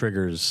does, it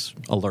triggers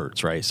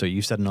alerts, right? So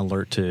you set an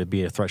alert to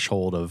be a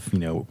threshold of,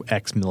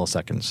 X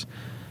milliseconds.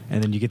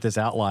 And then you get this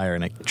outlier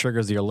and it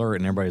triggers the alert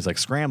and everybody's like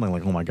scrambling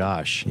like, oh my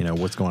gosh,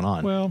 what's going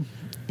on? Well,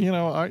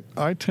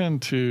 I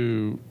tend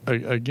to,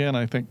 again,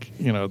 I think,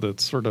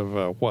 that's sort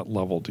of what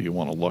level do you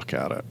want to look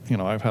at it?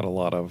 I've had a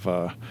lot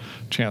of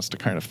chance to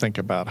kind of think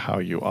about how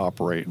you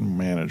operate and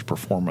manage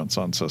performance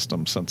on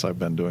systems since I've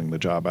been doing the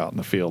job out in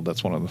the field.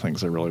 That's one of the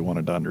things I really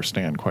wanted to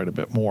understand quite a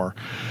bit more.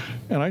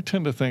 And I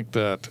tend to think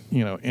that,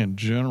 in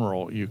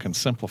general, you can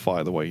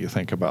simplify the way you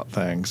think about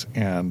things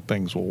and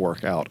things will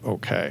work out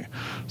okay.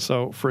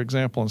 So, for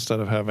example, instead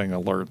of having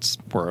alerts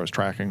where I was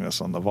tracking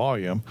this on the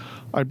volume,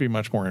 I'd be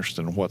much more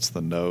interested in what's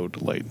the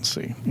node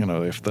latency.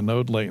 If the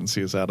node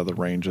latency is out of the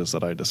ranges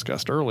that I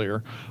discussed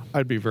earlier,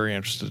 I'd be very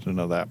interested to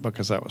know that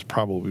because that was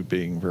probably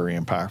being very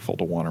impactful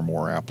to one or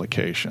more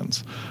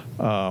applications.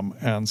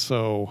 And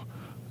so,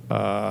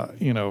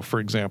 for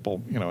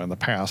example, in the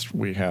past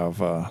we have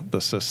the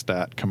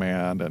sysstat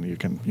command, and you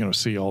can,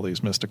 see all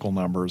these mystical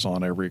numbers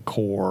on every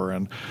core,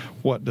 and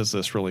what does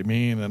this really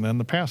mean? And in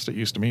the past, it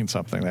used to mean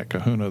something. That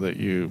Kahuna that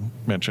you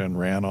mentioned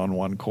ran on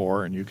one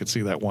core, and you could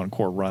see that one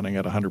core running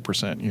at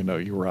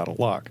 100%, you were out of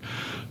luck.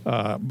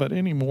 But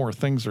anymore,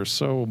 things are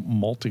so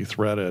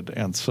multi-threaded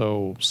and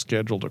so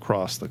scheduled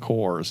across the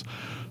cores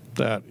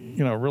that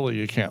really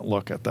you can't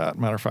look at that.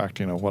 Matter of fact,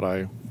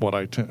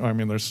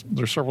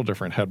 there's several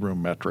different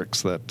headroom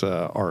metrics that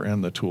are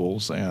in the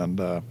tools, and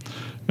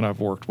I've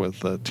worked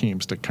with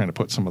teams to kind of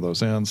put some of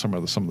those in, some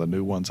of the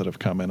new ones that have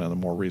come in the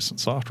more recent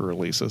software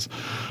releases.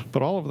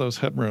 But all of those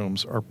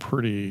headrooms are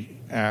pretty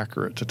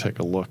accurate to take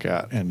a look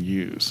at and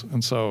use.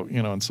 And so,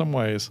 in some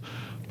ways,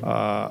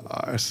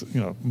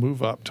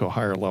 move up to a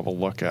higher level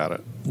look at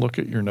it. Look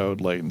at your node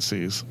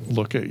latencies.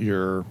 Look at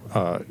your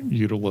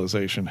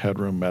utilization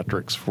headroom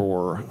metrics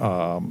for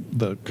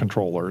the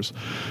controllers.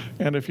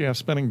 And if you have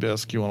spinning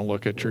disk, you want to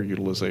look at your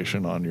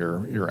utilization on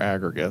your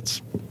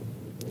aggregates.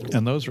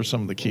 And those are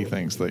some of the key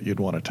things that you'd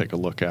want to take a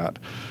look at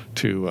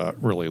to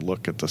really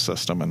look at the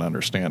system and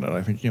understand it.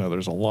 I think,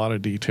 there's a lot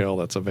of detail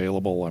that's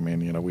available. I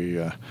mean, we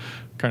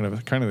kind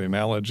of the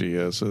analogy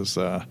is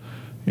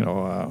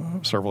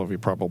several of you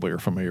probably are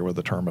familiar with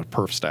the term of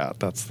perfstat.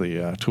 That's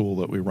the tool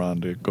that we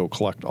run to go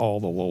collect all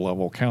the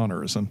low-level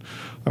counters. And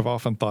I've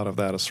often thought of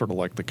that as sort of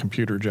like the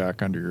computer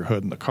jack under your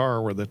hood in the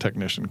car, where the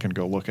technician can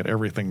go look at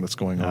everything that's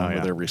going on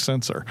with every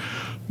sensor.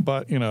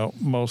 But,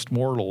 most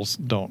mortals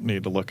don't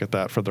need to look at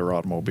that for their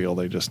automobile.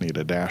 They just need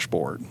a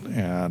dashboard.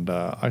 And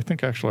I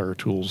think actually our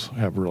tools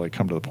have really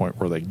come to the point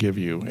where they give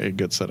you a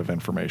good set of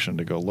information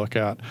to go look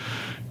at.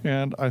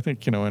 And I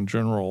think, in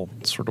general,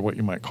 sort of what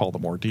you might call the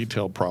more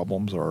detailed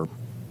problems are,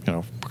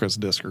 because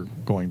disks are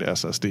going to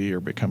SSD, are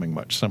becoming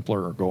much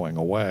simpler or going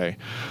away.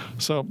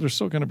 So there's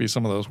still going to be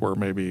some of those where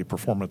maybe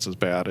performance is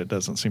bad. It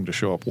doesn't seem to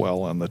show up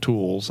well in the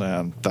tools,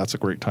 and that's a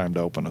great time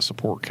to open a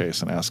support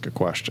case and ask a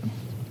question.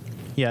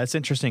 Yeah, it's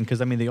interesting because,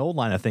 the old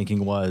line of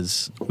thinking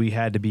was we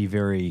had to be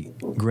very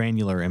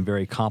granular and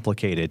very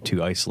complicated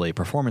to isolate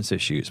performance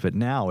issues. But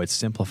now it's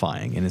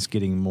simplifying, and it's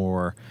getting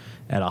more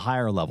at a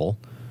higher level,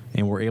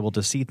 and we're able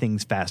to see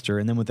things faster.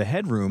 And then with the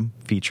headroom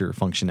feature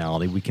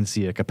functionality, we can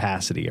see a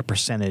capacity, a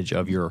percentage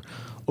of your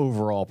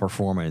overall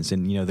performance.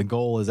 And, the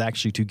goal is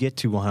actually to get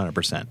to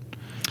 100%.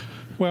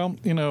 Well,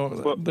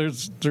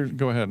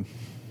 go ahead.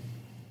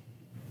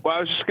 Well, I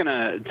was just going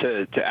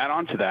to add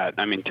on to that.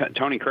 I mean,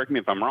 Tony, correct me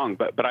if I'm wrong,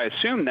 but I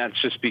assume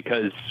that's just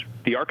because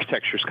the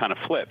architecture's kind of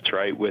flipped,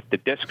 right? With the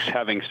disks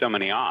having so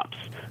many ops,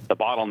 the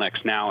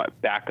bottleneck's now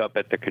back up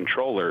at the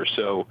controller.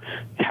 So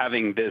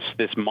having this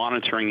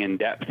monitoring in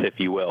depth, if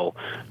you will,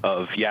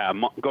 of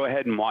go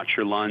ahead and watch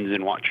your LUNs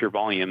and watch your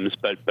volumes,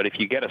 but if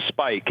you get a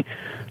spike,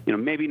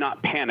 maybe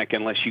not panic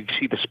unless you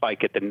see the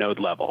spike at the node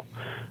level,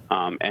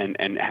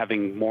 and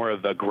having more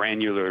of a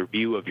granular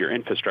view of your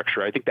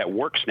infrastructure. I think that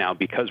works now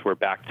because we're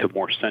back to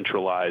more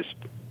centralized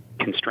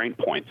constraint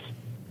points.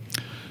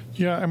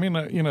 Yeah, I mean,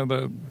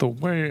 the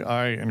way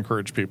I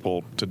encourage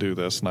people to do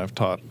this, and I've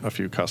taught a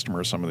few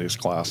customers some of these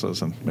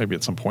classes, and maybe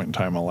at some point in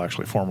time I'll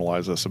actually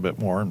formalize this a bit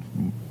more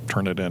and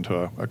turn it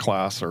into a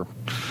class or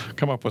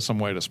come up with some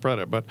way to spread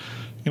it. But,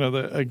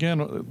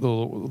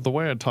 the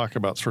way I talk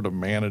about sort of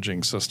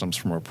managing systems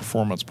from a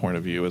performance point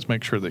of view is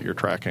make sure that you're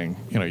tracking,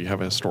 you have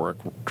a historic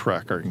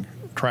tracking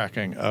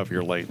of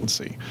your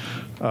latency.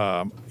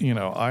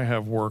 I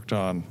have worked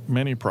on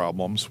many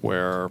problems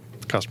where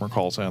the customer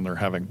calls in, they're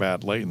having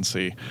bad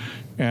latency,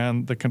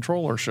 and the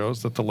controller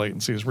shows that the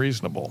latency is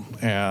reasonable.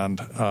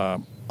 And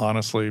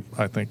honestly,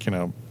 I think,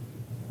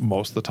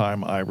 most of the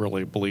time I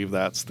really believe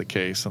that's the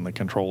case, and the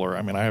controller,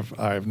 I mean,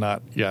 I have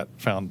not yet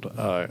found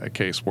a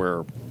case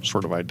where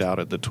sort of I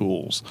doubted the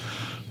tools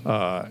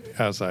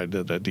as I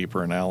did a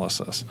deeper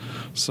analysis.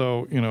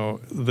 So,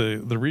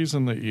 the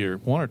reason that you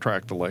want to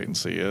track the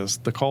latency is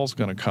the call's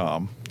going to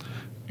come.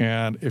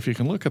 And if you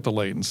can look at the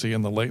latency,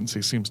 and the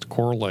latency seems to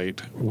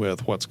correlate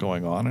with what's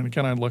going on, and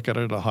again, I look at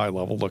it at a high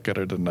level, look at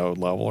it at a node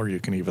level, or you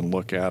can even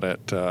look at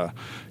it, down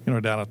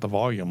at the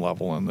volume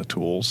level in the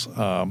tools.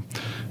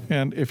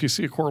 And if you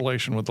see a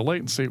correlation with the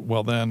latency,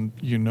 well, then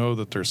you know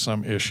that there's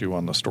some issue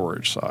on the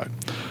storage side.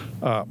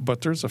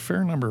 But there's a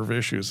fair number of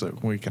issues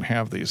that we can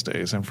have these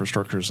days.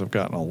 Infrastructures have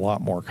gotten a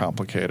lot more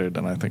complicated,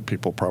 and I think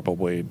people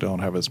probably don't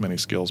have as many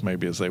skills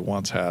maybe as they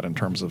once had in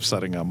terms of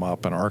setting them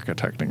up and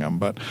architecting them.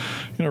 But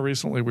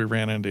recently we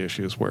ran into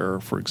issues where,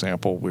 for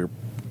example, we're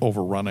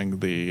overrunning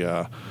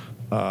the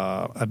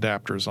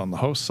adapters on the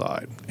host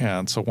side.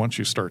 And so once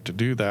you start to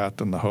do that,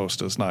 then the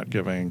host is not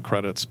giving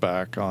credits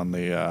back on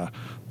the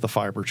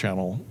fiber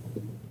channel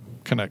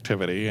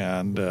connectivity,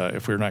 and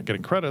if we're not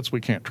getting credits, we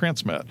can't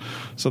transmit.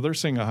 So they're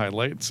seeing a high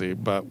latency,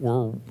 but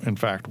we're in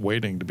fact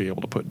waiting to be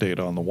able to put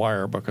data on the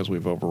wire because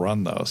we've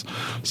overrun those.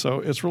 So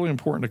it's really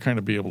important to kind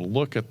of be able to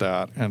look at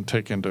that and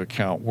take into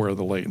account where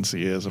the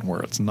latency is and where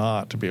it's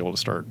not to be able to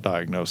start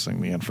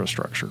diagnosing the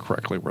infrastructure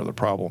correctly where the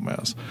problem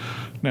is.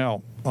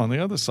 Now, on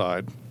the other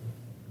side,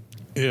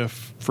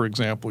 if, for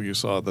example, you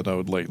saw the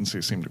node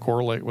latency seem to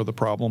correlate with the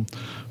problem,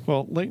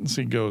 well,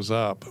 latency goes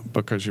up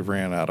because you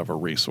ran out of a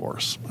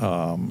resource.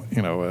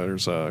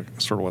 There's a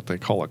sort of what they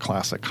call a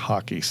classic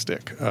hockey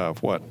stick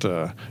of what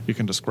you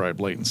can describe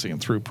latency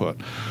and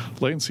throughput.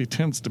 Latency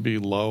tends to be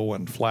low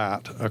and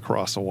flat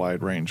across a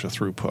wide range of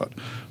throughput.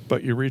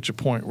 But you reach a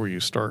point where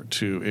you start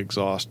to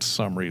exhaust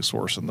some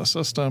resource in the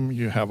system,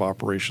 you have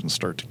operations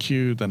start to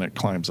queue, then it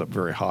climbs up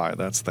very high.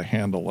 That's the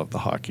handle of the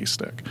hockey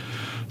stick.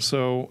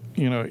 So,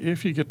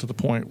 if you get to the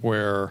point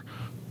where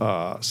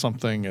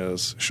something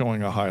is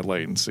showing a high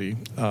latency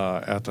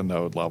at the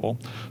node level,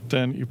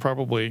 then you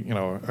probably,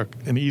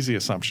 an easy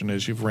assumption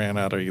is you've ran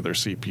out of either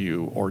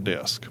CPU or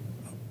disk.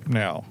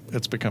 Now,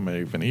 it's become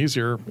even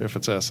easier if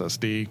it's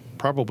SSD.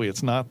 Probably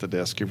it's not the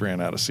disk, you've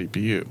ran out of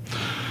CPU.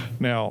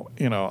 Now,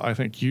 I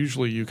think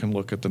usually you can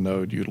look at the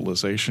node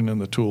utilization in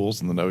the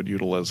tools, and the node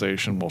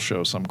utilization will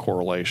show some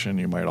correlation.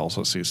 You might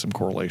also see some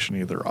correlation,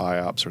 either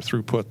IOPS or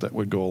throughput, that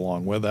would go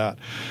along with that.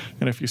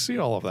 And if you see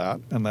all of that,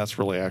 and that's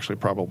really actually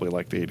probably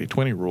like the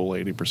 80-20 rule,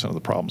 80% of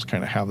the problems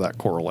kind of have that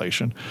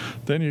correlation,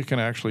 then you can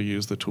actually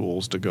use the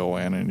tools to go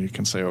in and you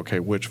can say, okay,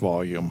 which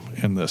volume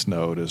in this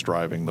node is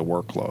driving the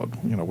workload?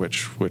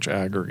 Which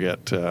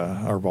aggregate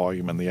or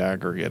volume in the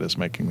aggregate is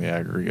making the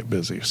aggregate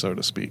busy, so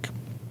to speak.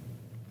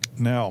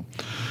 Now,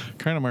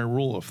 kind of my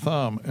rule of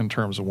thumb in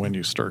terms of when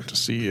you start to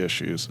see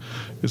issues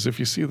is if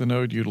you see the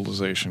node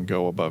utilization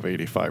go above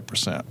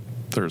 85%,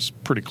 there's a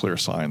pretty clear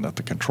sign that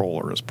the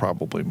controller is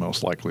probably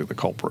most likely the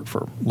culprit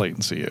for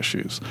latency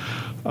issues.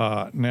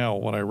 Now,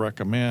 what I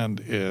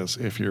recommend is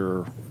if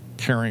you're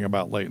caring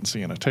about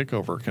latency in a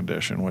takeover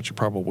condition, what you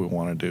probably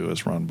want to do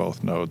is run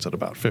both nodes at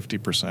about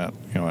 50%,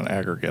 an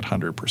aggregate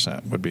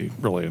 100% would be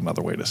really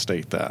another way to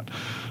state that.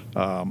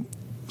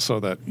 So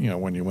that,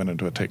 when you went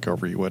into a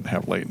takeover, you wouldn't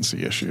have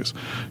latency issues.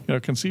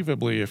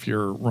 Conceivably, if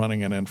you're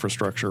running an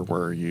infrastructure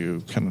where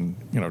you can,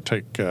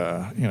 take,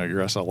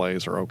 your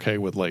SLAs are okay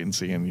with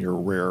latency in your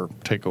rare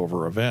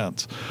takeover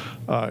events,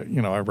 I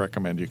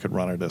recommend you could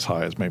run it as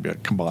high as maybe a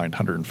combined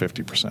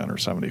 150% or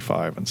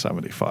 75 and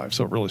 75.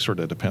 So it really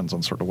sort of depends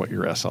on sort of what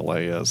your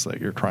SLA is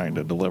that you're trying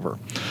to deliver.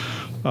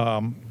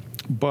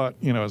 But,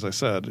 as I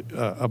said,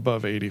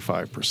 above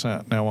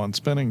 85%. Now, on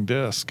spinning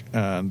disk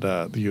and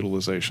the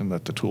utilization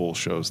that the tool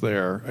shows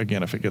there,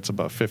 again, if it gets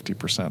above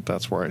 50%,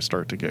 that's where I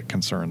start to get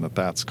concerned that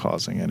that's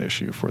causing an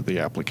issue for the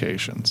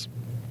applications.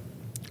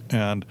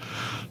 And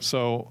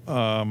so,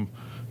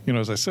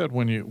 as I said,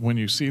 when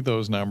you see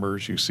those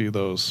numbers, you see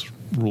those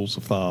rules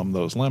of thumb,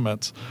 those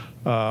limits,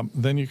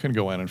 then you can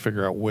go in and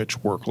figure out which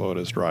workload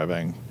is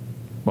driving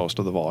most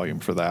of the volume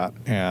for that,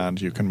 and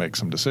you can make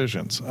some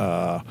decisions.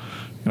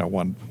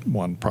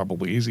 One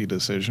probably easy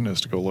decision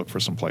is to go look for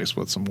some place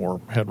with some more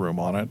headroom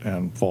on it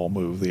and vol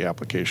move the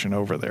application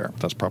over there.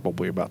 That's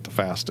probably about the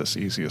fastest,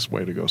 easiest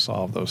way to go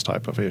solve those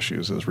type of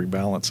issues is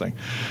rebalancing.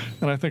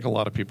 And I think a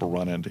lot of people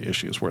run into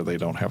issues where they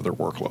don't have their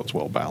workloads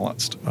well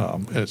balanced.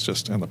 It's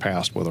just in the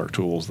past with our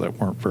tools that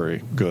weren't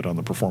very good on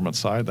the performance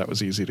side, that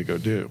was easy to go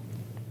do.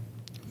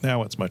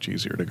 Now it's much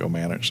easier to go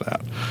manage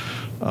that.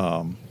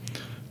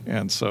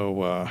 And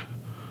so,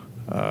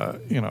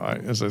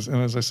 as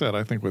I said,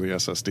 I think with the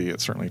SSD,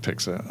 it certainly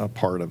takes a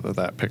part of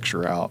that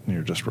picture out, and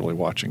you're just really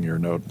watching your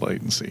node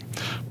latency.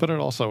 But it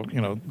also,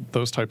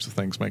 those types of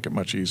things make it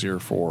much easier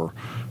for,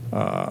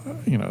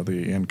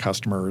 the end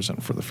customers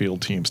and for the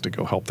field teams to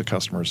go help the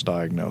customers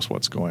diagnose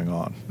what's going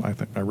on.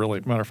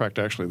 Matter of fact,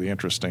 actually, the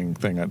interesting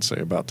thing I'd say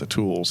about the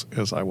tools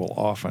is I will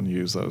often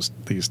use those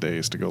these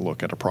days to go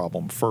look at a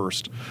problem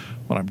first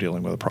when I'm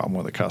dealing with a problem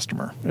with a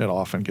customer. It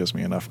often gives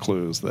me enough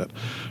clues that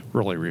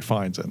really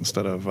refines it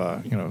instead of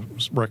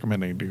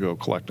recommending to go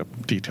collect a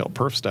detailed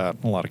perf stat.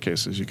 In a lot of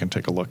cases, you can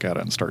take a look at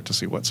it and start to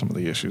see what some of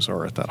the issues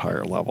are at that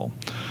higher level.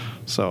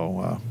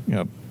 So,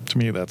 to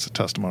me, that's a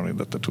testimony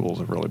that the tools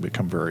have really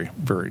become very,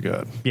 very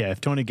good. Yeah,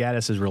 if Tony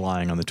Gaddis is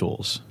relying on the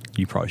tools,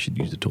 you probably should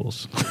use the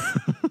tools.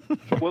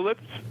 Well,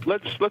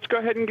 let's go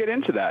ahead and get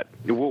into that.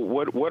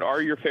 What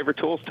are your favorite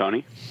tools,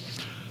 Tony?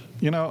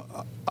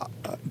 I'll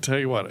tell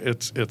you what,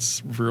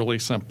 it's really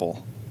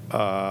simple.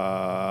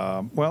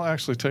 Well,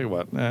 actually, tell you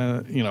what,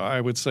 I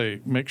would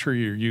say make sure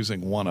you're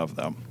using one of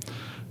them.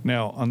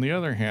 Now, on the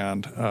other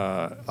hand,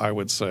 I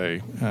would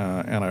say,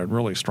 and I would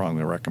really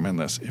strongly recommend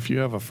this, if you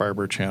have a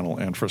fiber channel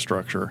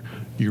infrastructure,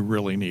 you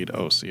really need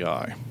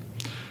OCI.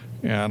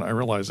 And I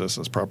realize this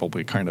is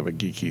probably kind of a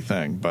geeky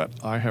thing, but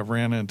I have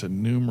ran into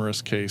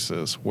numerous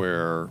cases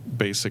where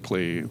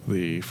basically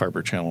the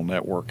fiber channel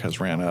network has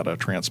ran out of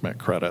transmit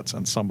credits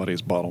and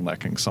somebody's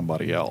bottlenecking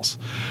somebody else.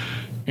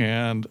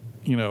 And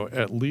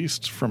at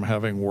least from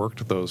having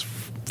worked those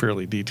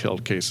fairly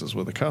detailed cases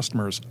with the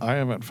customers, I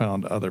haven't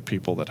found other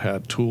people that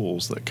had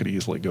tools that could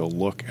easily go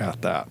look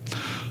at that.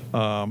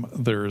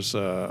 There's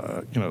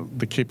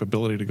the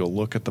capability to go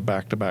look at the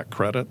back-to-back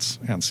credits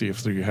and see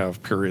if you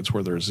have periods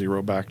where there's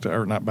zero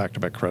not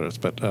back-to-back credits,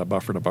 but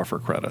buffer-to-buffer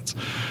credits.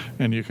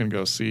 And you can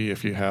go see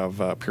if you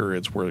have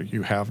periods where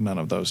you have none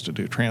of those to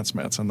do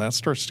transmits. And that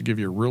starts to give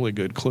you a really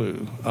good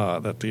clue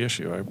that the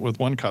issue. With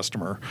one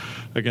customer,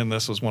 again,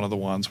 this is one of the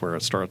ones where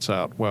it starts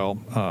out,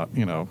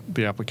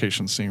 the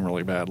application's seeing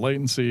really bad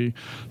latency.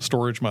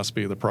 Storage must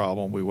be the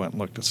problem. We went and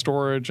looked at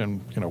storage,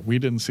 and, we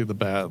didn't see the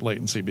bad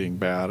latency being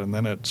bad. And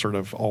then it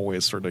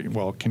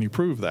can you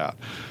prove that?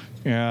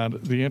 And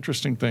the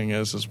interesting thing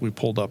is we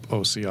pulled up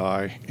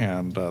OCI,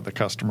 and the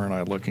customer and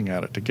I looking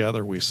at it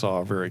together, we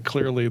saw very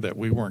clearly that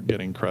we weren't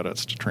getting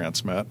credits to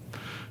transmit.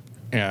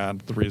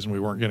 And the reason we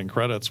weren't getting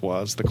credits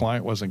was the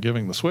client wasn't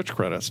giving the switch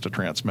credits to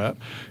transmit.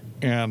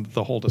 And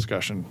the whole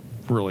discussion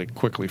really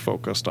quickly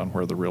focused on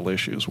where the real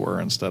issues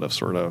were instead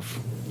of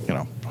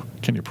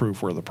can you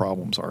prove where the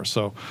problems are?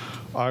 So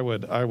I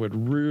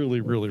would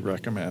really, really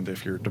recommend,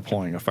 if you're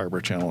deploying a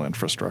fiber channel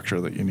infrastructure,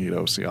 that you need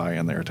OCI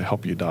in there to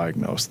help you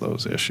diagnose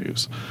those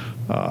issues.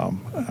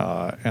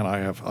 And I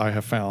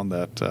have found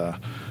that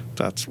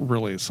that's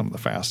really some of the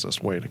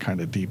fastest way to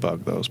kind of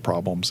debug those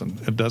problems. And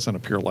it doesn't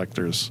appear like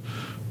there's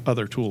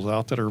other tools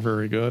out that are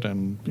very good.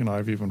 And,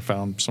 I've even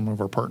found some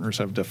of our partners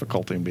have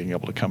difficulty in being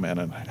able to come in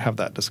and have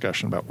that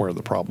discussion about where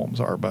the problems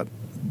are. But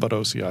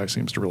OCI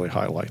seems to really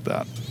highlight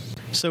that.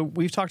 So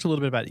we've talked a little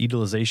bit about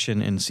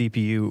utilization in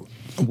CPU.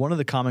 One of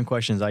the common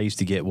questions I used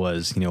to get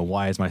was,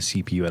 why is my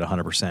CPU at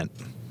 100%,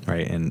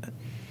 right? And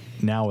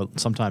now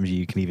sometimes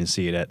you can even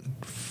see it at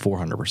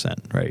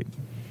 400%, right?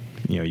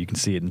 You can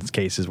see it in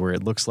cases where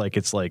it looks like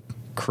it's like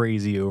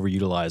crazy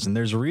overutilized, and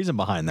there's a reason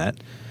behind that.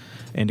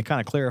 And to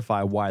kind of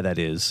clarify why that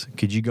is,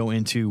 could you go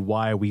into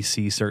why we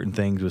see certain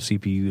things with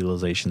CPU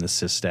utilization, the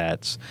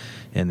systats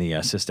and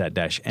the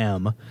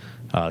systat-M,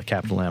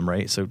 capital M,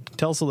 right? So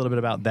tell us a little bit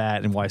about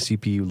that and why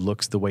CPU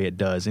looks the way it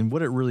does and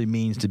what it really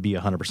means to be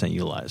 100%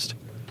 utilized.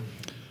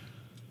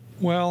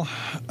 Well,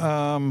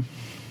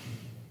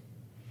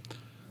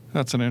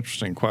 that's an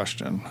interesting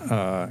question.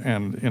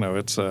 And,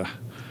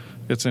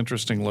 it's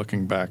interesting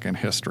looking back in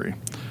history.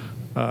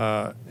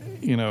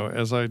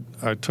 As I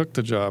took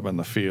the job in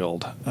the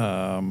field,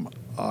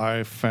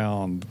 I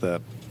found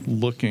that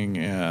looking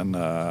in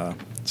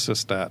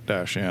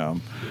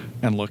Systat-M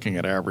and looking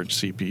at average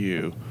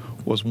CPU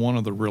was one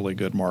of the really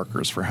good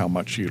markers for how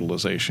much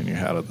utilization you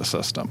had of the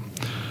system.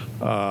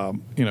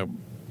 One of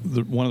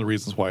the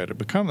reasons why it had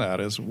become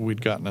that is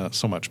we'd gotten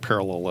so much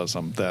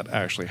parallelism that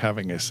actually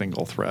having a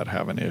single thread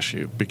have an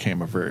issue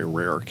became a very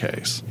rare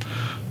case.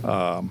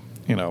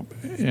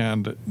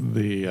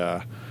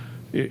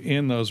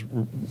 In those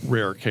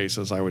rare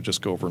cases, I would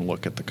just go over and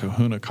look at the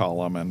Kahuna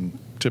column, and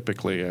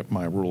typically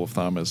my rule of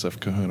thumb is if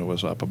Kahuna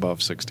was up above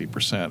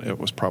 60%, it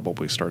was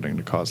probably starting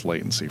to cause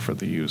latency for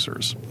the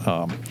users.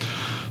 What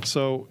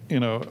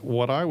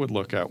I would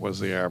look at was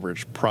the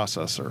average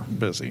processor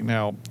busy.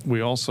 Now, we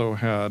also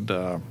had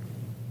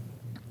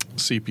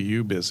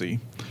CPU busy,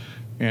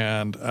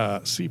 and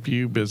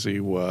CPU busy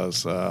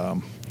was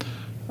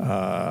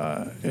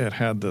it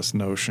had this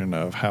notion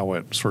of how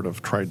it sort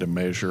of tried to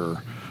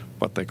measure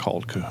what they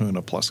called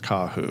Kahuna plus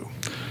Kahu.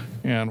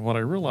 And what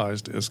I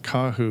realized is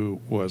Kahu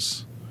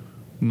was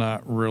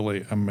not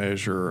really a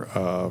measure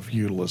of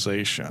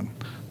utilization.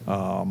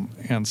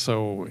 And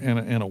so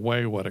in a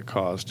way, what it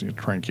caused, you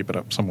try and keep it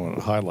up somewhat at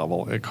a high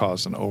level, it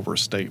caused an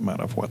overstatement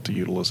of what the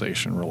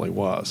utilization really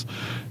was.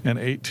 In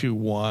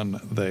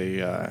 8.2.1,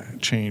 they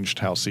changed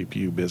how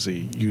CPU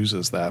busy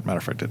uses that. Matter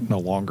of fact, it no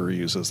longer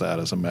uses that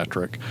as a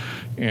metric.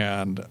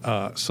 And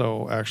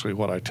so actually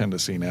what I tend to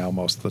see now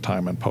most of the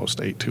time in post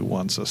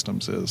 8.2.1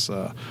 systems is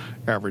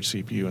average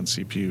CPU and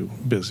CPU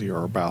busy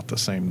are about the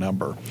same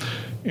number.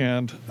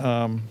 And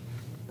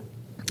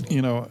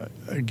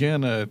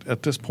again,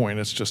 at this point,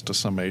 it's just a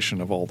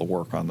summation of all the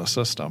work on the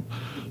system.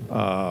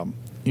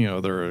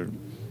 There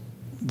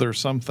are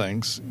some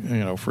things,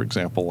 for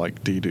example,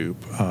 like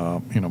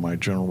dedupe. My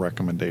general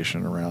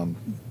recommendation around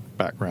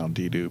background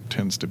dedupe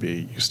tends to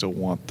be you still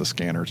want the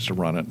scanners to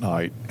run at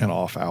night and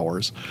off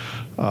hours.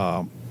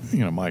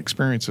 My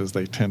experience is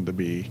they tend to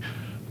be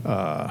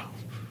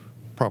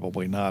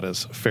probably not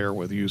as fair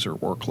with user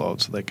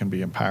workloads. They can be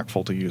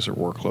impactful to user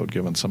workload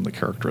given some of the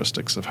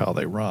characteristics of how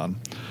they run.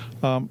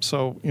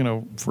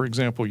 For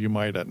example, you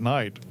might at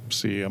night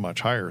see a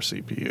much higher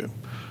CPU.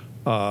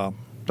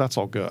 That's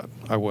all good.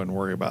 I wouldn't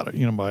worry about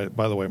it.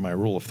 By the way, my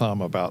rule of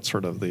thumb about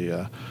sort of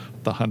the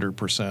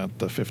 100%,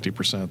 the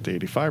 50%, the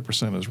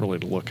 85% is really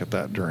to look at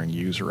that during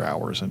user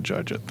hours and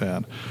judge it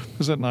then.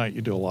 Because at night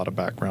you do a lot of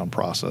background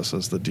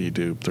processes, the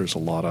dedupe, there's a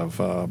lot of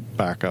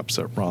backups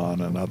that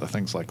run and other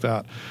things like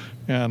that.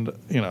 And,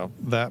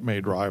 that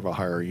may drive a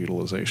higher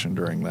utilization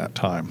during that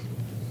time.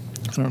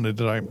 I don't know,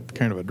 did I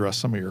kind of address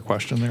some of your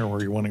question there?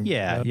 Were you wanting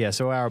Yeah.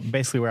 So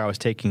basically where I was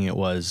taking it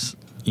was,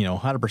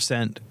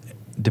 100%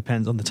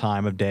 depends on the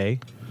time of day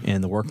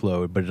and the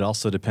workload, but it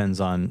also depends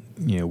on,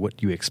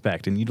 what you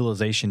expect. And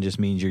utilization just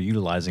means you're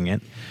utilizing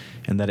it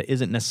and that it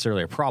isn't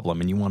necessarily a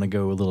problem. And you want to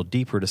go a little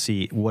deeper to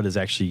see what is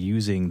actually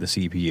using the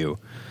CPU.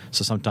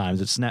 So sometimes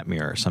it's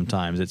SnapMirror,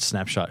 sometimes it's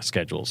snapshot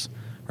schedules.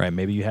 Right?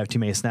 Maybe you have too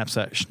many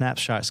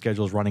snapshot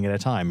schedules running at a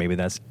time. Maybe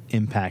that's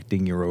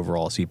impacting your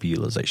overall CPU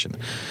utilization.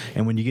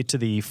 And when you get to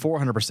the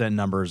 400%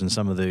 numbers and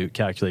some of the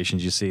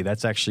calculations you see,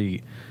 that's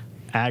actually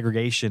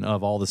aggregation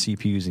of all the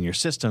CPUs in your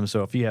system.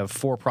 So if you have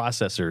 4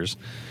 processors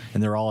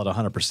and they're all at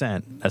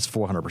 100%, that's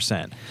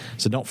 400%.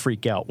 So don't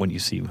freak out when you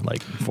see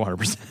like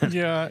 400%.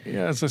 Yeah.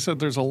 As I said,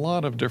 there's a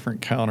lot of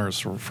different counters.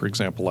 For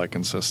example, like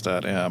in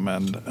SysStat-M,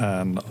 and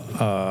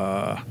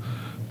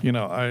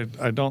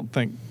I don't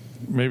think.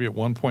 Maybe at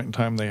one point in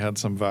time they had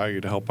some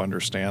value to help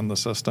understand the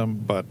system,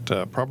 but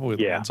probably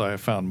the ones I have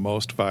found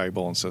most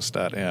valuable in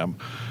SysStat-M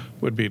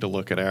would be to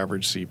look at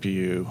average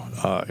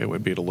CPU. It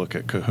would be to look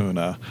at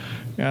Kahuna.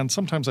 And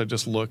sometimes I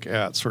just look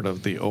at sort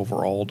of the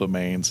overall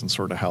domains and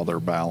sort of how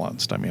they're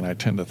balanced. I mean, I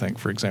tend to think,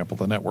 for example,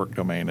 the network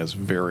domain is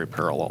very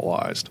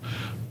parallelized.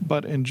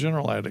 But in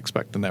general, I'd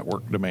expect the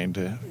network domain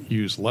to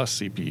use less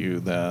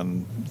CPU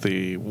than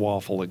the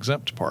waffle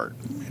exempt part.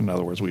 In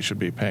other words, we should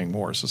be paying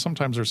more. So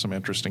sometimes there's some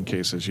interesting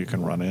cases you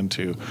can run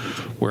into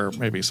where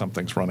maybe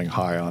something's running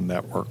high on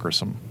network or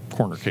some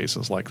corner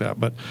cases like that.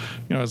 But,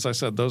 as I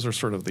said, those are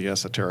sort of the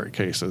esoteric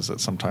cases that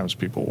sometimes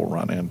people will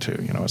run into.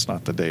 It's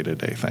not the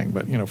day-to-day thing.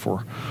 But,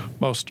 for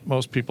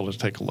most people to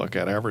take a look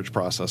at, average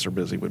processor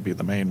busy would be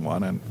the main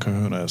one, and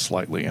Kahuna is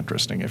slightly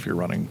interesting if you're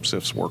running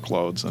CIFS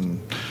workloads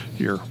and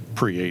you're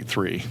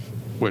pre-8.3,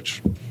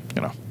 which,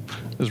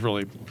 is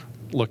really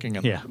looking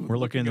at we're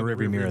looking in the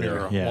rearview mirror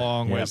there.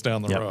 Long ways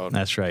down the road.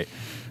 That's right.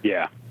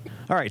 Yeah.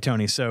 All right,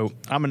 Tony, so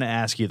I'm going to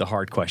ask you the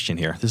hard question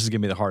here. This is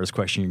going to be the hardest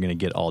question you're going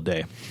to get all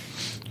day.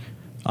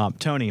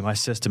 Tony, my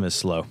system is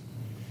slow.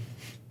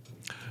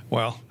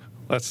 Well,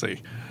 let's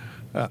see.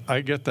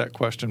 I get that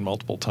question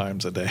multiple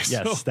times a day.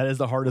 Yes, that is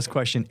the hardest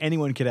question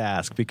anyone could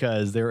ask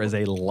because there is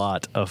a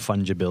lot of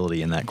fungibility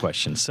in that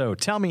question. So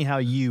tell me how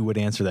you would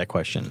answer that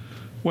question.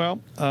 Well,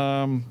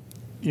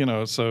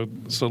 so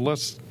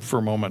let's for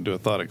a moment do a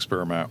thought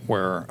experiment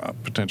where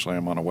potentially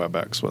I'm on a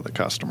WebEx with a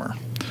customer.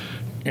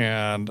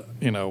 And,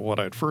 what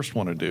I'd first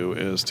want to do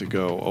is to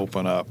go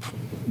open up,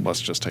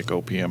 let's just take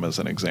OPM as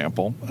an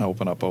example,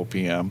 open up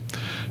OPM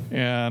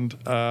and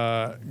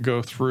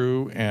go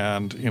through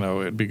and,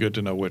 it'd be good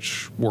to know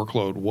which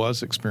workload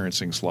was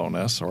experiencing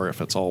slowness or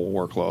if it's all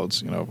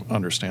workloads,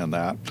 understand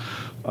that.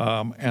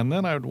 And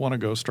then I'd want to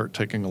go start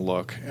taking a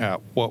look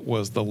at what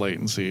was the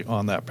latency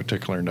on that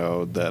particular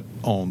node that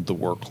owned the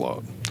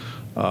workload.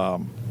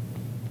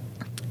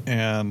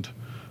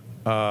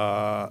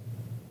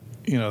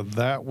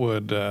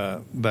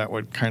 That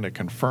would kind of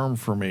confirm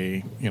for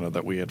me,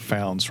 that we had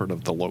found sort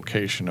of the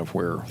location of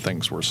where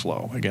things were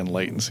slow. Again,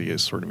 latency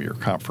is sort of your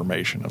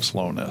confirmation of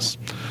slowness.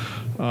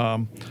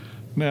 Now,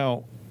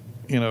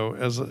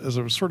 as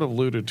I was sort of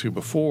alluded to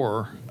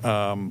before,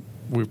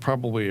 we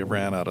probably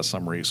ran out of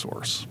some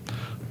resource.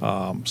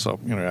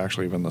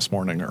 Actually even this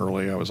morning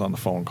early, I was on the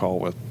phone call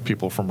with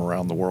people from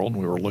around the world,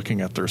 and we were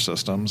looking at their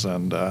systems,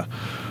 and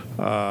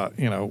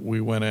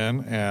we went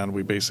in and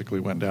we basically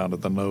went down to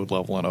the node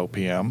level in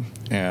OPM,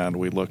 and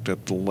we looked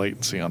at the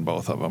latency on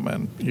both of them.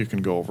 And you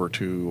can go over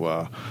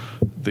to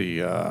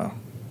the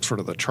sort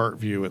of the chart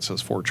view. It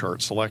says 4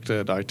 charts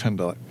selected. I tend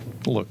to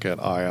look at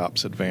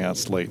IOPS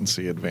advanced,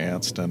 latency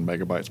advanced, and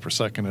megabytes per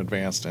second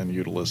advanced, and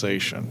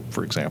utilization,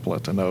 for example,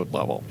 at the node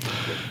level.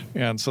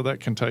 And so that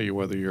can tell you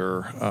whether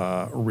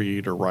your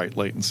read or write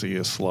latency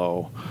is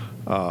slow.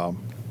 And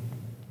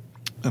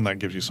that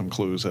gives you some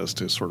clues as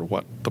to sort of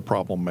what the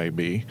problem may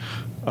be.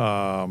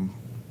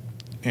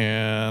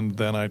 And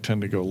then I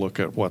tend to go look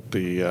at what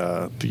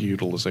the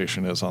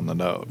utilization is on the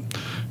node.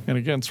 And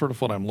again, sort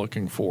of what I'm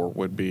looking for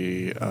would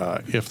be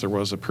if there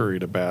was a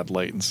period of bad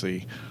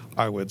latency,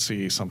 I would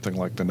see something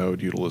like the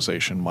node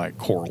utilization might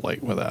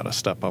correlate with that. A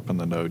step up in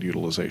the node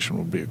utilization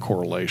would be a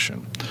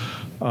correlation.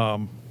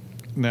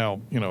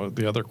 Now,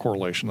 the other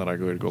correlation that I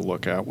would go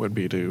look at would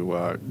be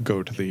to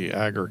go to the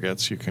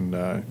aggregates. You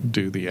can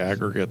do the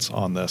aggregates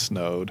on this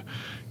node,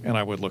 and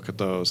I would look at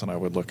those, and I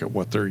would look at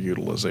what their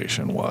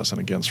utilization was. And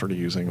again, sort of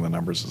using the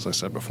numbers, as I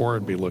said before,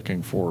 I'd be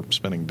looking for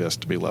spinning disk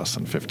to be less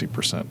than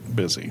 50%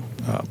 busy.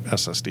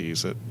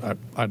 SSDs,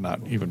 I'd not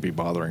even be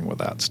bothering with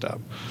that step.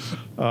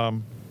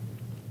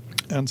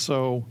 And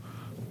so,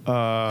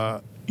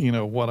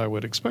 what I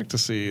would expect to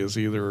see is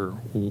either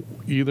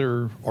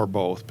or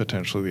both,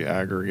 potentially the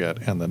aggregate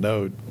and the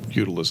node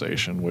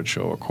utilization would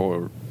show a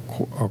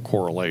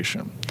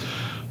correlation.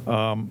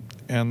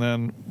 And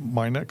then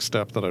my next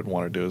step that I'd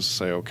want to do is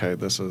say, okay,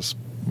 this is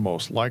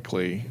most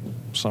likely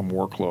some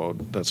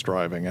workload that's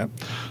driving it.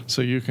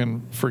 So you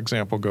can, for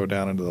example, go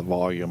down into the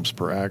volumes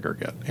per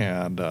aggregate.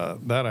 And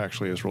that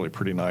actually is really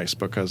pretty nice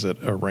because it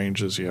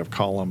arranges, you have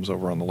columns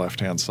over on the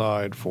left-hand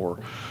side for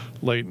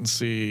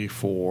latency,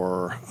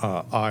 for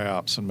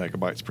IOPS and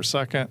megabytes per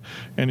second.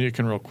 And you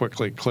can real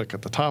quickly click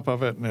at the top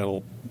of it, and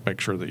it'll make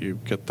sure that you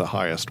get the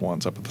highest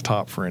ones up at the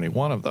top for any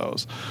one of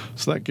those.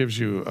 So that gives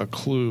you a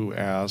clue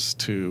as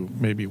to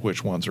maybe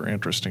which ones are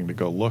interesting to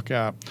go look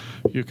at.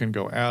 You can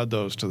go add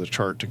those to the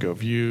chart to go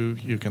view.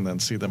 You can then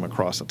see them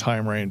across a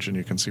time range, and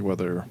you can see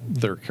whether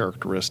their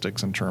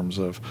characteristics in terms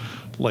of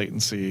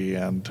latency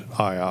and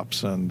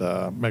IOPS and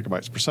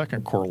megabytes per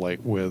second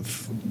correlate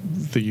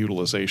with the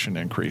utilization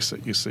increase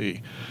that you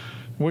see.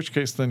 In which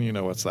case, then you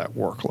know it's that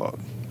workload.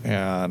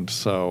 And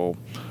so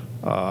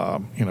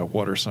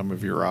what are some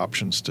of your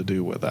options to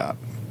do with that?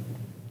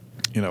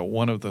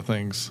 One of the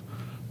things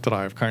that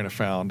I've kind of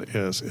found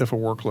is if a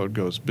workload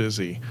goes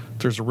busy,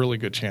 there's a really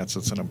good chance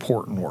it's an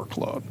important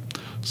workload.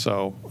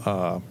 So,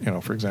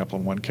 for example,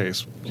 in one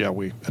case,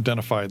 we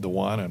identified the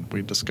one and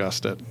we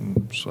discussed it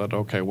and said,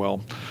 okay,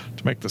 well,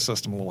 to make the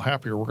system a little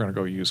happier, we're going to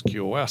go use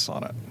QoS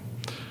on it.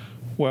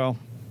 Well,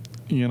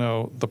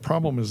 the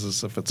problem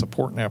is if it's an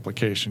important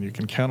application, you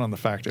can count on the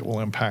fact it will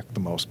impact the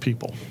most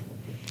people.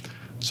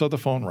 So the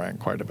phone rang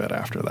quite a bit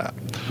after that.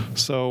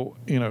 So,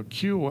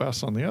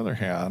 QoS, on the other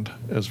hand,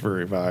 is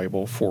very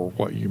valuable for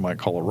what you might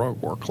call a rogue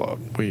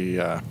workload. We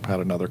had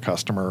another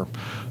customer.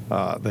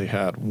 They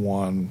had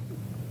one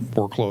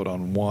workload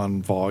on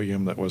one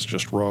volume that was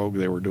just rogue.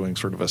 They were doing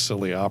sort of a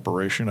silly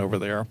operation over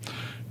there,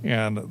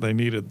 and they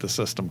needed the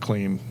system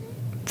clean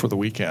for the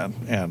weekend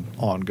and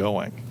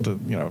ongoing.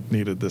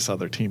 Needed this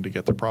other team to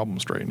get the problem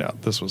straightened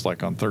out. This was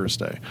like on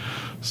Thursday.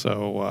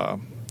 So,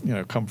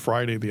 come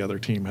Friday, the other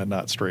team had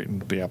not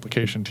straightened, the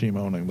application team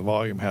owning the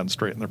volume hadn't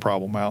straightened their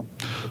problem out.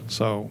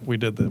 So we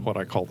did what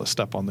I call the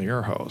step on the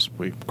air hose.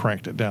 We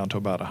cranked it down to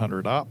about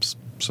 100 ops.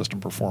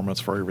 System performance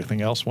for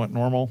everything else went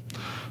normal.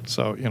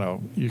 So,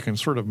 you can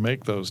sort of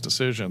make those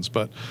decisions,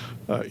 but,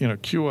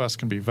 QoS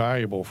can be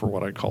valuable for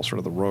what I'd call sort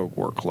of the rogue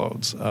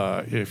workloads.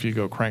 If you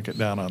go crank it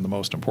down on the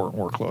most important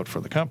workload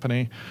for the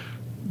company,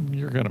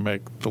 you're going to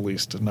make the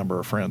least number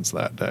of friends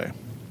that day.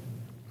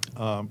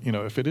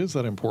 If it is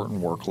that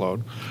important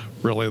workload,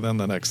 really then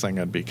the next thing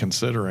I'd be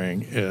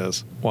considering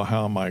is, well,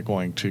 how am I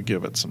going to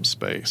give it some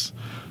space?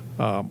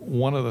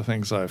 One of the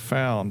things I've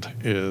found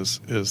is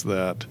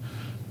that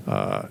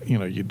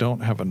you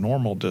don't have a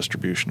normal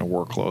distribution of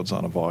workloads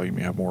on a volume.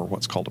 You have more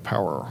what's called a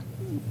power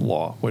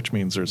law, which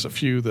means there's a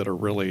few that are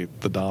really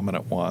the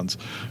dominant ones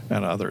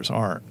and others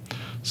aren't.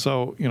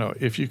 So,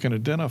 if you can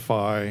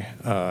identify,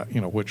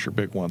 which your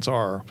big ones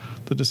are,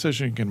 the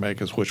decision you can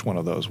make is which one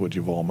of those would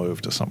you all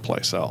move to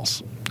someplace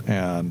else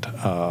and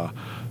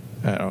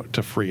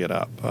to free it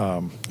up.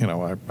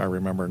 I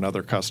remember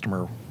another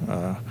customer,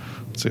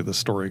 let's see, the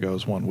story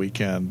goes one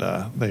weekend,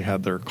 they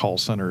had their call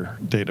center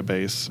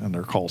database, and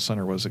their call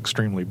center was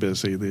extremely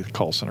busy. The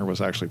call center was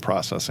actually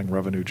processing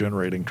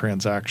revenue-generating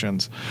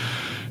transactions.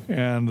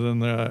 And then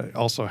they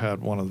also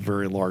had one of the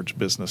very large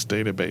business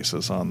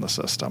databases on the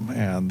system,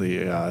 and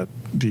the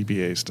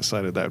DBAs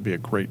decided that would be a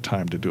great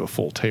time to do a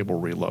full table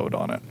reload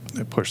on it.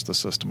 It pushed the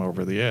system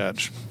over the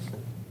edge.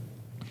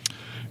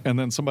 And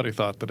then somebody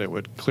thought that it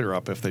would clear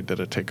up if they did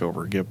a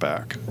takeover give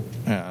back.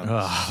 And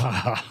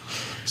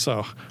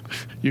so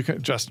you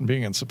can, Justin,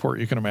 being in support,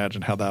 you can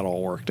imagine how that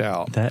all worked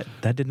out. That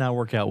did not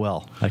work out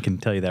well. I can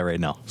tell you that right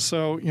now.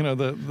 So,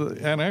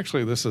 and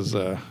actually this is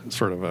a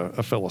sort of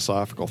a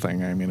philosophical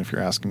thing. I mean, if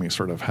you're asking me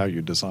sort of how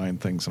you design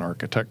things and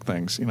architect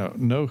things,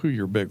 know who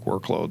your big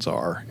workloads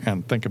are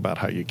and think about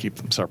how you keep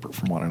them separate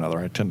from one another.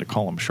 I tend to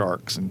call them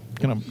sharks, and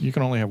you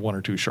can only have one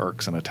or two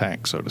sharks in a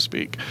tank, so to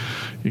speak.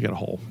 You get a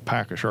whole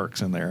pack of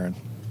sharks in there, and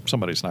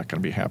somebody's not going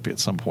to be happy at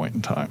some point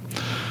in time.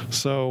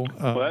 So,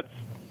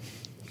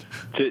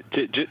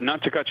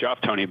 not to cut you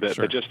off, Tony,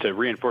 but just to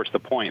reinforce the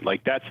point,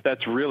 like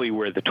that's really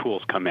where the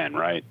tools come in,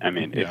 right? I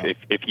mean,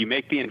 if you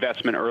make the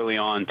investment early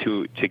on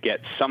to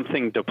get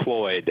something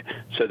deployed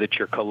so that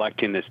you're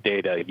collecting this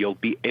data, you'll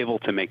be able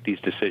to make these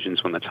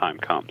decisions when the time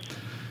comes.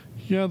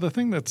 Yeah, the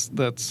thing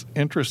that's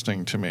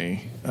interesting to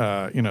me,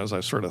 as I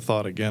sort of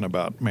thought again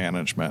about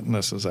management, and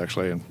this is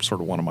actually in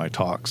sort of one of my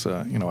talks,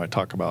 I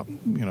talk about,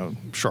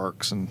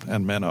 sharks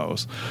and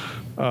minnows.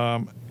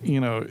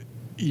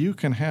 You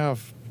can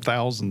have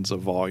thousands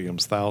of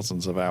volumes,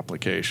 thousands of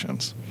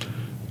applications.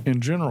 In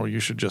general, you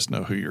should just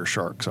know who your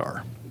sharks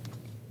are.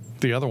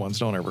 The other ones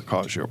don't ever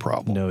cause you a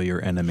problem. Know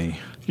your enemy.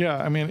 Yeah,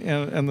 I mean,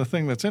 and the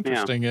thing that's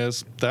interesting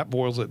is that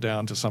boils it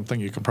down to something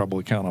you can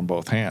probably count on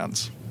both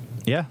hands.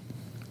 Yeah.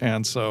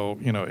 And so,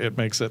 it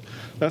makes it,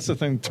 that's the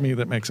thing to me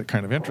that makes it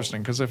kind of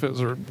interesting, because if it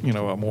was, a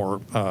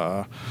more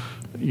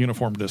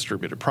uniform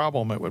distributed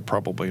problem, it would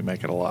probably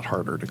make it a lot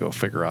harder to go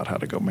figure out how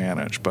to go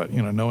manage. But,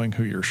 knowing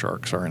who your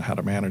sharks are and how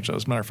to manage those.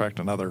 As a matter of fact,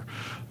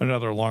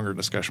 another longer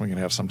discussion we can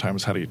have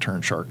sometimes, how do you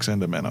turn sharks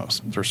into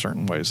minnows? There are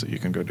certain ways that you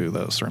can go do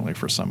those, certainly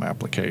for some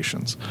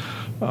applications.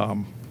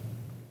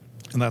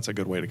 And that's a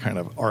good way to kind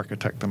of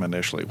architect them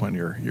initially when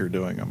you're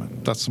doing them.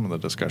 And that's some of the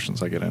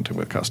discussions I get into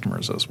with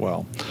customers as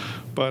well.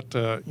 But,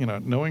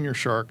 knowing your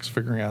sharks,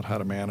 figuring out how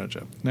to manage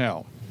it.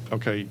 Now,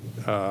 okay,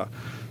 I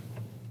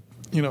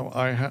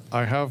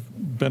have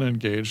been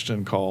engaged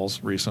in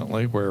calls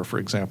recently where, for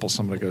example,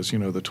 somebody goes,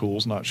 the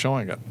tool's not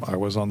showing it. I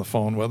was on the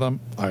phone with them.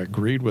 I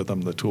agreed with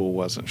them the tool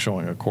wasn't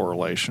showing a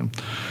correlation.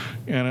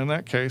 And in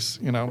that case,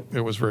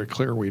 it was very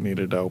clear we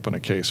needed to open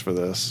a case for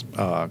this,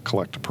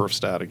 collect a perf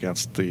stat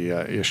against the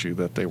issue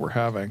that they were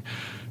having.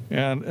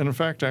 And in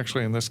fact,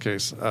 actually, in this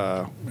case,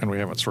 and we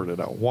haven't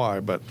sorted out why,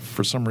 but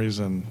for some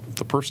reason,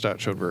 the perf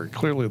stat showed very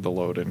clearly the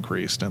load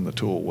increased, and the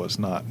tool was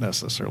not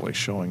necessarily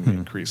showing the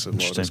increase in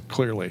load as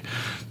clearly.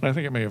 And I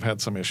think it may have had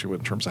some issue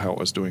in terms of how it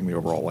was doing the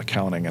overall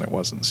accounting, and it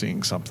wasn't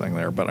seeing something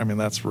there. But I mean,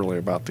 that's really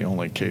about the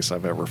only case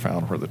I've ever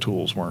found where the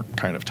tools weren't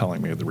kind of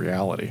telling me the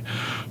reality.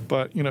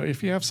 But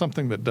if you have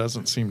something that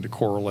doesn't seem to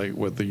correlate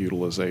with the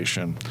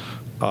utilization,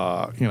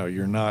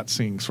 you're not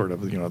seeing sort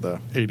of the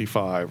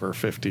 85 or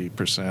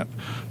 50%.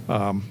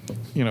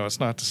 It's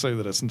not to say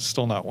that it's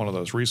still not one of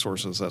those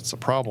resources that's the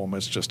problem.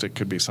 It's just it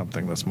could be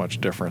something that's much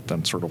different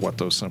than sort of what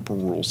those simple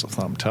rules of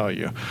thumb tell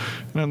you.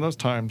 And in those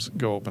times,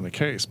 go open the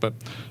case. But,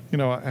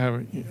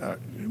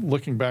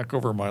 looking back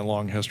over my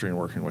long history in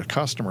working with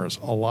customers,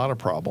 a lot of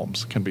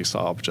problems can be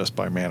solved just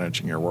by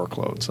managing your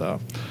workloads.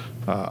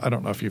 I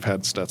don't know if you've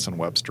had Stetson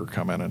Webster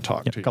come in and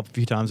talk to you. A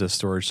few times as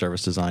storage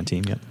service design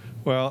team, yeah.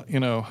 Well,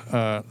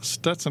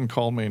 Stetson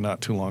called me not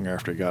too long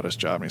after he got his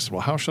job, and he said,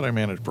 well, how should I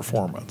manage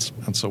performance?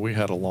 And so we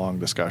had a long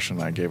discussion.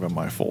 I gave him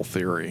my full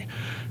theory,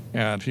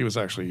 and he was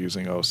actually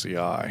using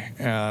OCI.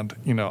 And,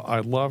 I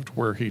loved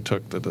where he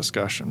took the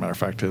discussion. Matter of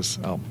fact,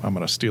 I'm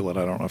going to steal it.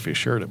 I don't know if he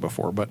shared it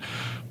before,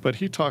 but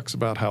he talks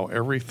about how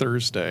every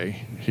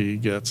Thursday he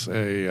gets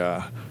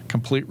a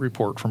complete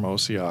report from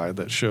OCI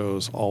that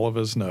shows all of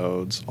his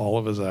nodes, all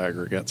of his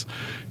aggregates,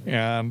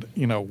 and,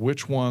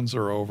 which ones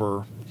are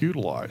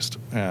overutilized.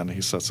 And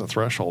he sets a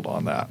threshold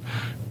on that.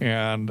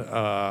 And,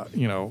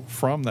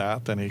 from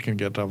that, then he can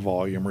get a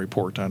volume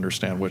report to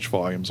understand which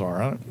volumes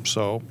are on it.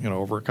 So,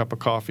 over a cup of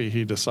coffee,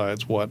 he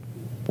decides what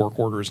work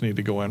orders need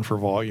to go in for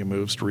volume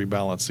moves to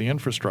rebalance the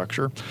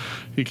infrastructure.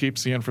 He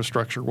keeps the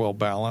infrastructure well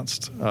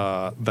balanced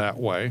that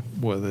way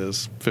with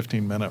his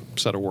 15-minute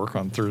set of work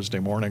on Thursday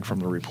morning from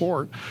the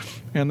report,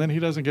 and then he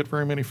doesn't get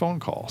very many phone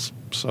calls.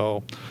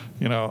 So,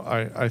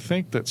 I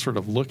think that sort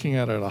of looking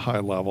at it at a high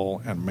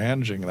level and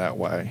managing that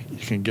way, you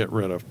can get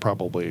rid of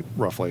probably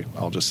roughly,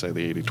 I'll just say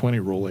the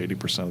 80-20 rule,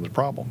 80% of the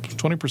problems.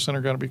 20%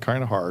 are going to be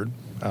kind of hard.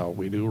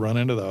 We do run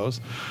into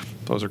those.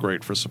 Those are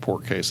great for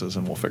support cases,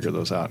 and we'll figure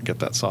those out and get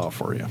that solved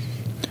for you.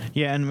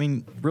 Yeah, and I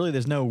mean, really,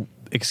 there's no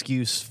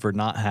excuse for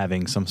not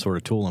having some sort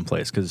of tool in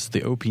place because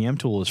the OPM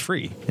tool is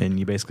free, and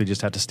you basically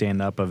just have to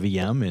stand up a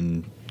VM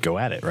and go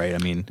at it, right? I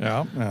mean,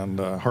 yeah, and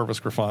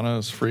Harvest Grafana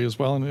is free as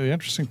well. And the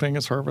interesting thing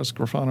is Harvest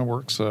Grafana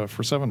works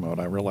for 7 mode.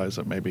 I realize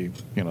that maybe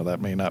that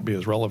may not be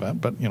as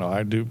relevant, but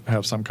I do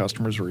have some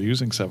customers who are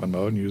using 7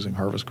 mode and using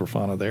Harvest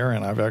Grafana there,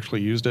 and I've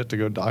actually used it to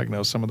go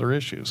diagnose some of their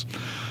issues.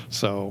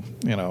 So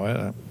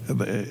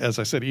as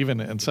I said, even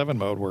in 7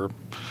 mode where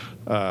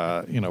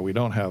we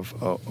don't have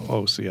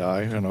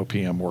OCI and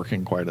OPM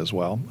working quite as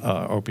well.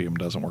 OPM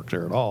doesn't work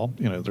there at all.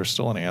 There's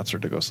still an answer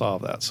to go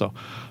solve that. So,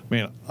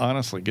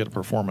 honestly, get a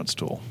performance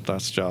tool.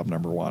 That's job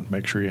number one.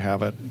 Make sure you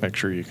have it. Make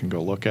sure you can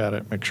go look at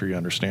it. Make sure you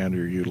understand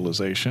your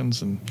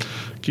utilizations and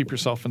keep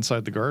yourself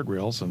inside the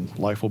guardrails, and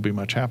life will be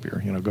much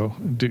happier. Go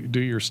do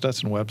your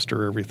Stetson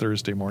Webster every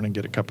Thursday morning,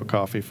 get a cup of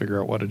coffee,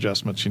 figure out what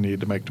adjustments you need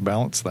to make to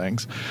balance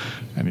things,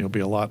 and you'll be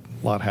a lot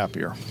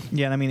happier.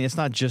 Yeah, and it's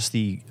not just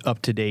the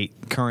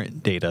up-to-date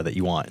current data that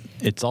you want.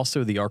 It's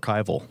also the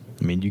archival.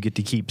 You get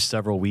to keep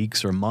several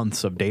weeks or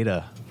months of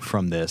data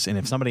from this. And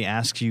if somebody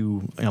asks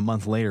you a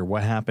month later,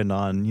 what happened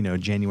on,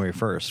 January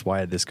 1st,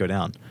 why did this go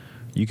down?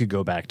 You could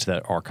go back to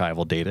that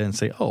archival data and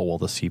say, oh, well,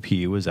 the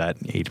CPU was at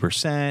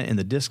 80% and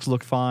the disks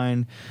look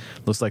fine.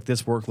 Looks like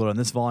this workload on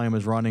this volume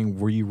is running.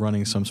 Were you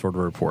running some sort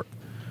of report?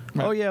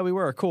 Right. Oh, yeah, we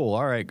were. Cool.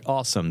 All right.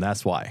 Awesome.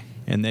 That's why.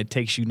 And it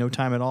takes you no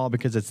time at all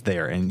because it's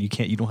there, and you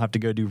don't have to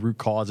go do root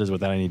causes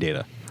without any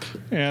data.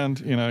 And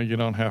you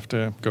don't have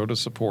to go to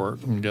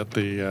support and get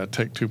the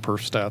take 2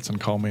 perf stats and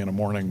call me in a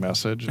morning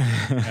message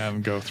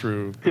and go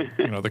through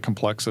the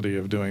complexity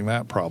of doing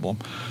that problem.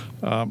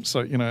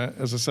 So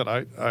as I said,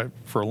 I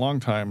for a long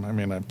time,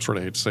 I sort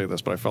of hate to say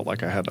this, but I felt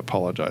like I had to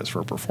apologize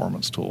for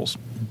performance tools.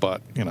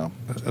 But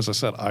as I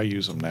said, I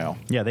use them now.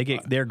 Yeah,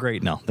 they're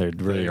great now. They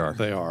really are.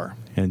 They are.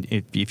 And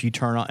if you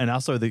turn on, and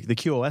also the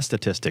QoS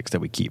statistics that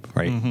we keep,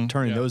 right? Mm-hmm.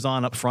 Turning those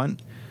on up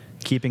front,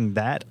 keeping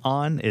that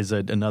on is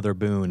another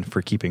boon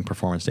for keeping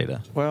performance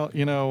data. Well,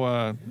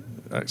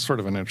 sort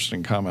of an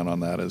interesting comment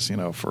on that is,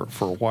 for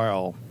a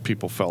while,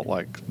 people felt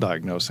like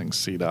diagnosing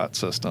CMOD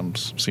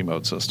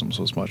systems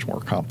was much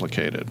more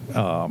complicated.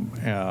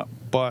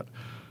 But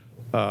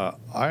I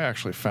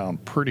actually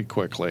found pretty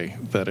quickly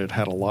that it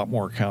had a lot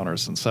more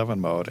counters than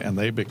 7-mode, and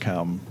they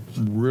become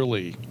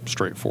really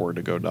straightforward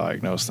to go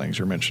diagnose things.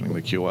 You're mentioning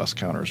the QoS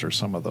counters or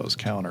some of those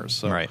counters.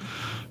 So, right.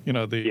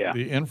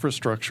 The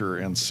infrastructure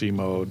in C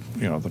mode,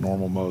 the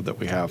normal mode that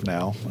we have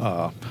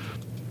now,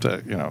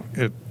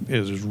 it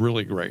is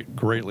really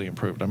greatly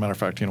improved. As a matter of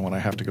fact, when I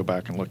have to go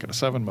back and look at a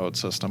 7-mode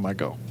system, I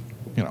go,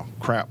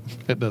 crap,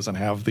 it doesn't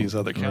have these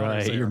other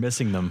counters. Right, you're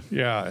missing them.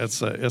 Yeah,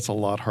 it's a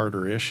lot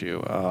harder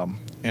issue.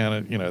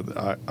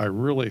 I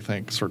really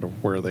think sort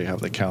of where they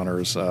have the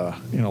counters,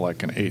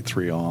 like an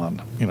 8.3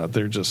 on,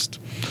 they're just,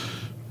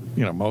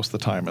 most of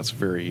the time it's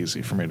very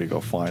easy for me to go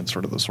find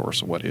sort of the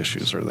source of what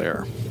issues are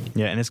there.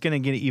 Yeah, and it's going to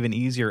get even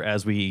easier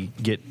as we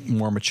get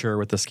more mature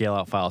with the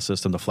scale-out file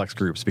system, the flex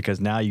groups, because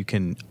now you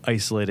can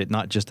isolate it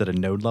not just at a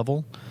node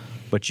level,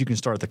 but you can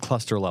start at the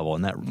cluster level,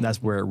 and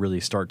that's where it really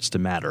starts to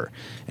matter.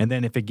 And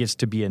then if it gets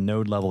to be a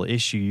node level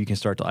issue, you can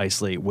start to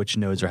isolate which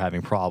nodes are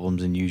having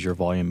problems and use your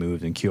volume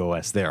moves and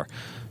QoS there.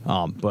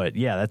 But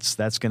yeah,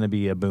 that's going to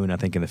be a boon, I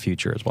think, in the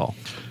future as well.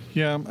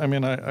 Yeah, I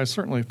mean, I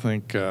certainly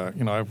think,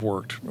 I've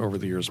worked over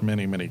the years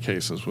many, many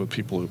cases with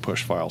people who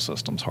push file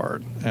systems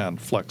hard,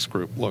 and Flex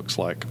Group looks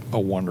like a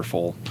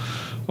wonderful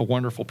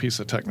piece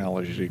of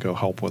technology to go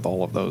help with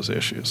all of those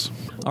issues.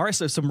 All right,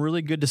 so some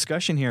really good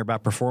discussion here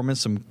about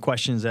performance, some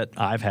questions that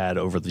I've had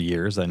over the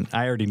years, and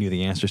I already knew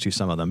the answers to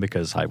some of them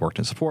because I worked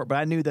in support, but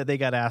I knew that they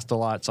got asked a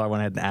lot, so I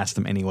went ahead and asked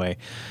them anyway.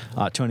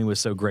 Tony was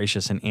so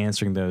gracious in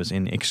answering those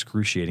in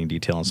excruciating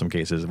detail in some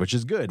cases, which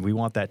is good. We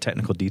want that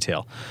technical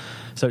detail.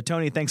 So,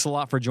 Tony, thanks a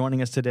lot for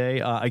joining us today.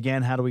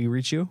 Again, how do we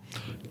reach you?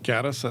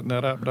 Gaddis at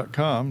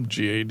netapp.com,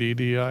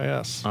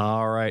 Gaddis.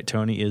 All right,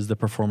 Tony is the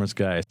performance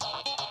guy.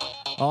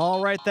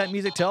 All right, that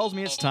music tells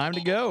me it's time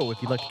to go.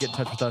 If you'd like to get in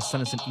touch with us,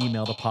 send us an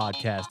email to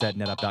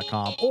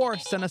podcast@netapp.com or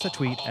send us a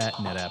tweet at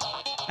NetApp.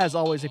 As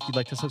always, if you'd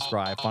like to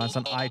subscribe, find us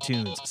on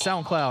iTunes,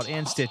 SoundCloud,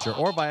 and Stitcher,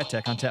 or via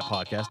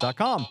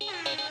TechOnTapPodcast.com.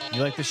 If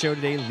you like the show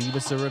today, leave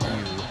us a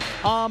review.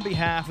 On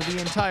behalf of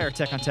the entire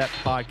Tech on Tap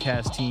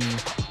podcast team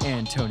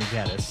and Tony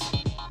Gaddis,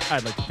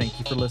 I'd like to thank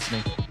you for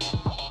listening.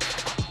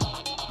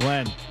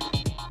 Glenn.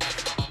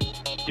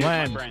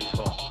 My brain's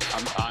full.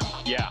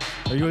 Yeah.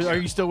 Are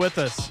you still with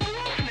us?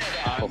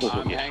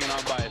 I'm hanging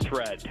on by a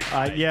thread.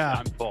 Yeah.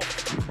 I'm full.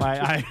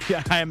 I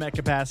am at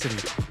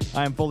capacity.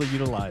 I am fully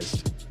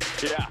utilized.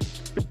 Yeah.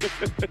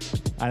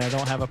 And I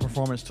don't have a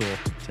performance tool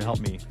to help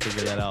me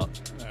figure that out.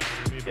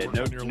 You need to work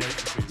on your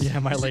latencies. Yeah,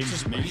 my latency.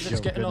 Just me that's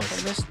getting off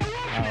on this?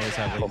 I always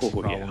have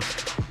latency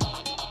problems.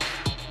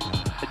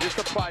 Just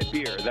apply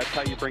beer. That's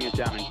how you bring it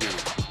down in humor.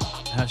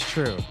 That's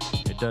true.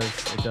 It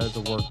does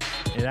the work.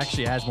 It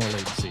actually adds more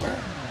latency.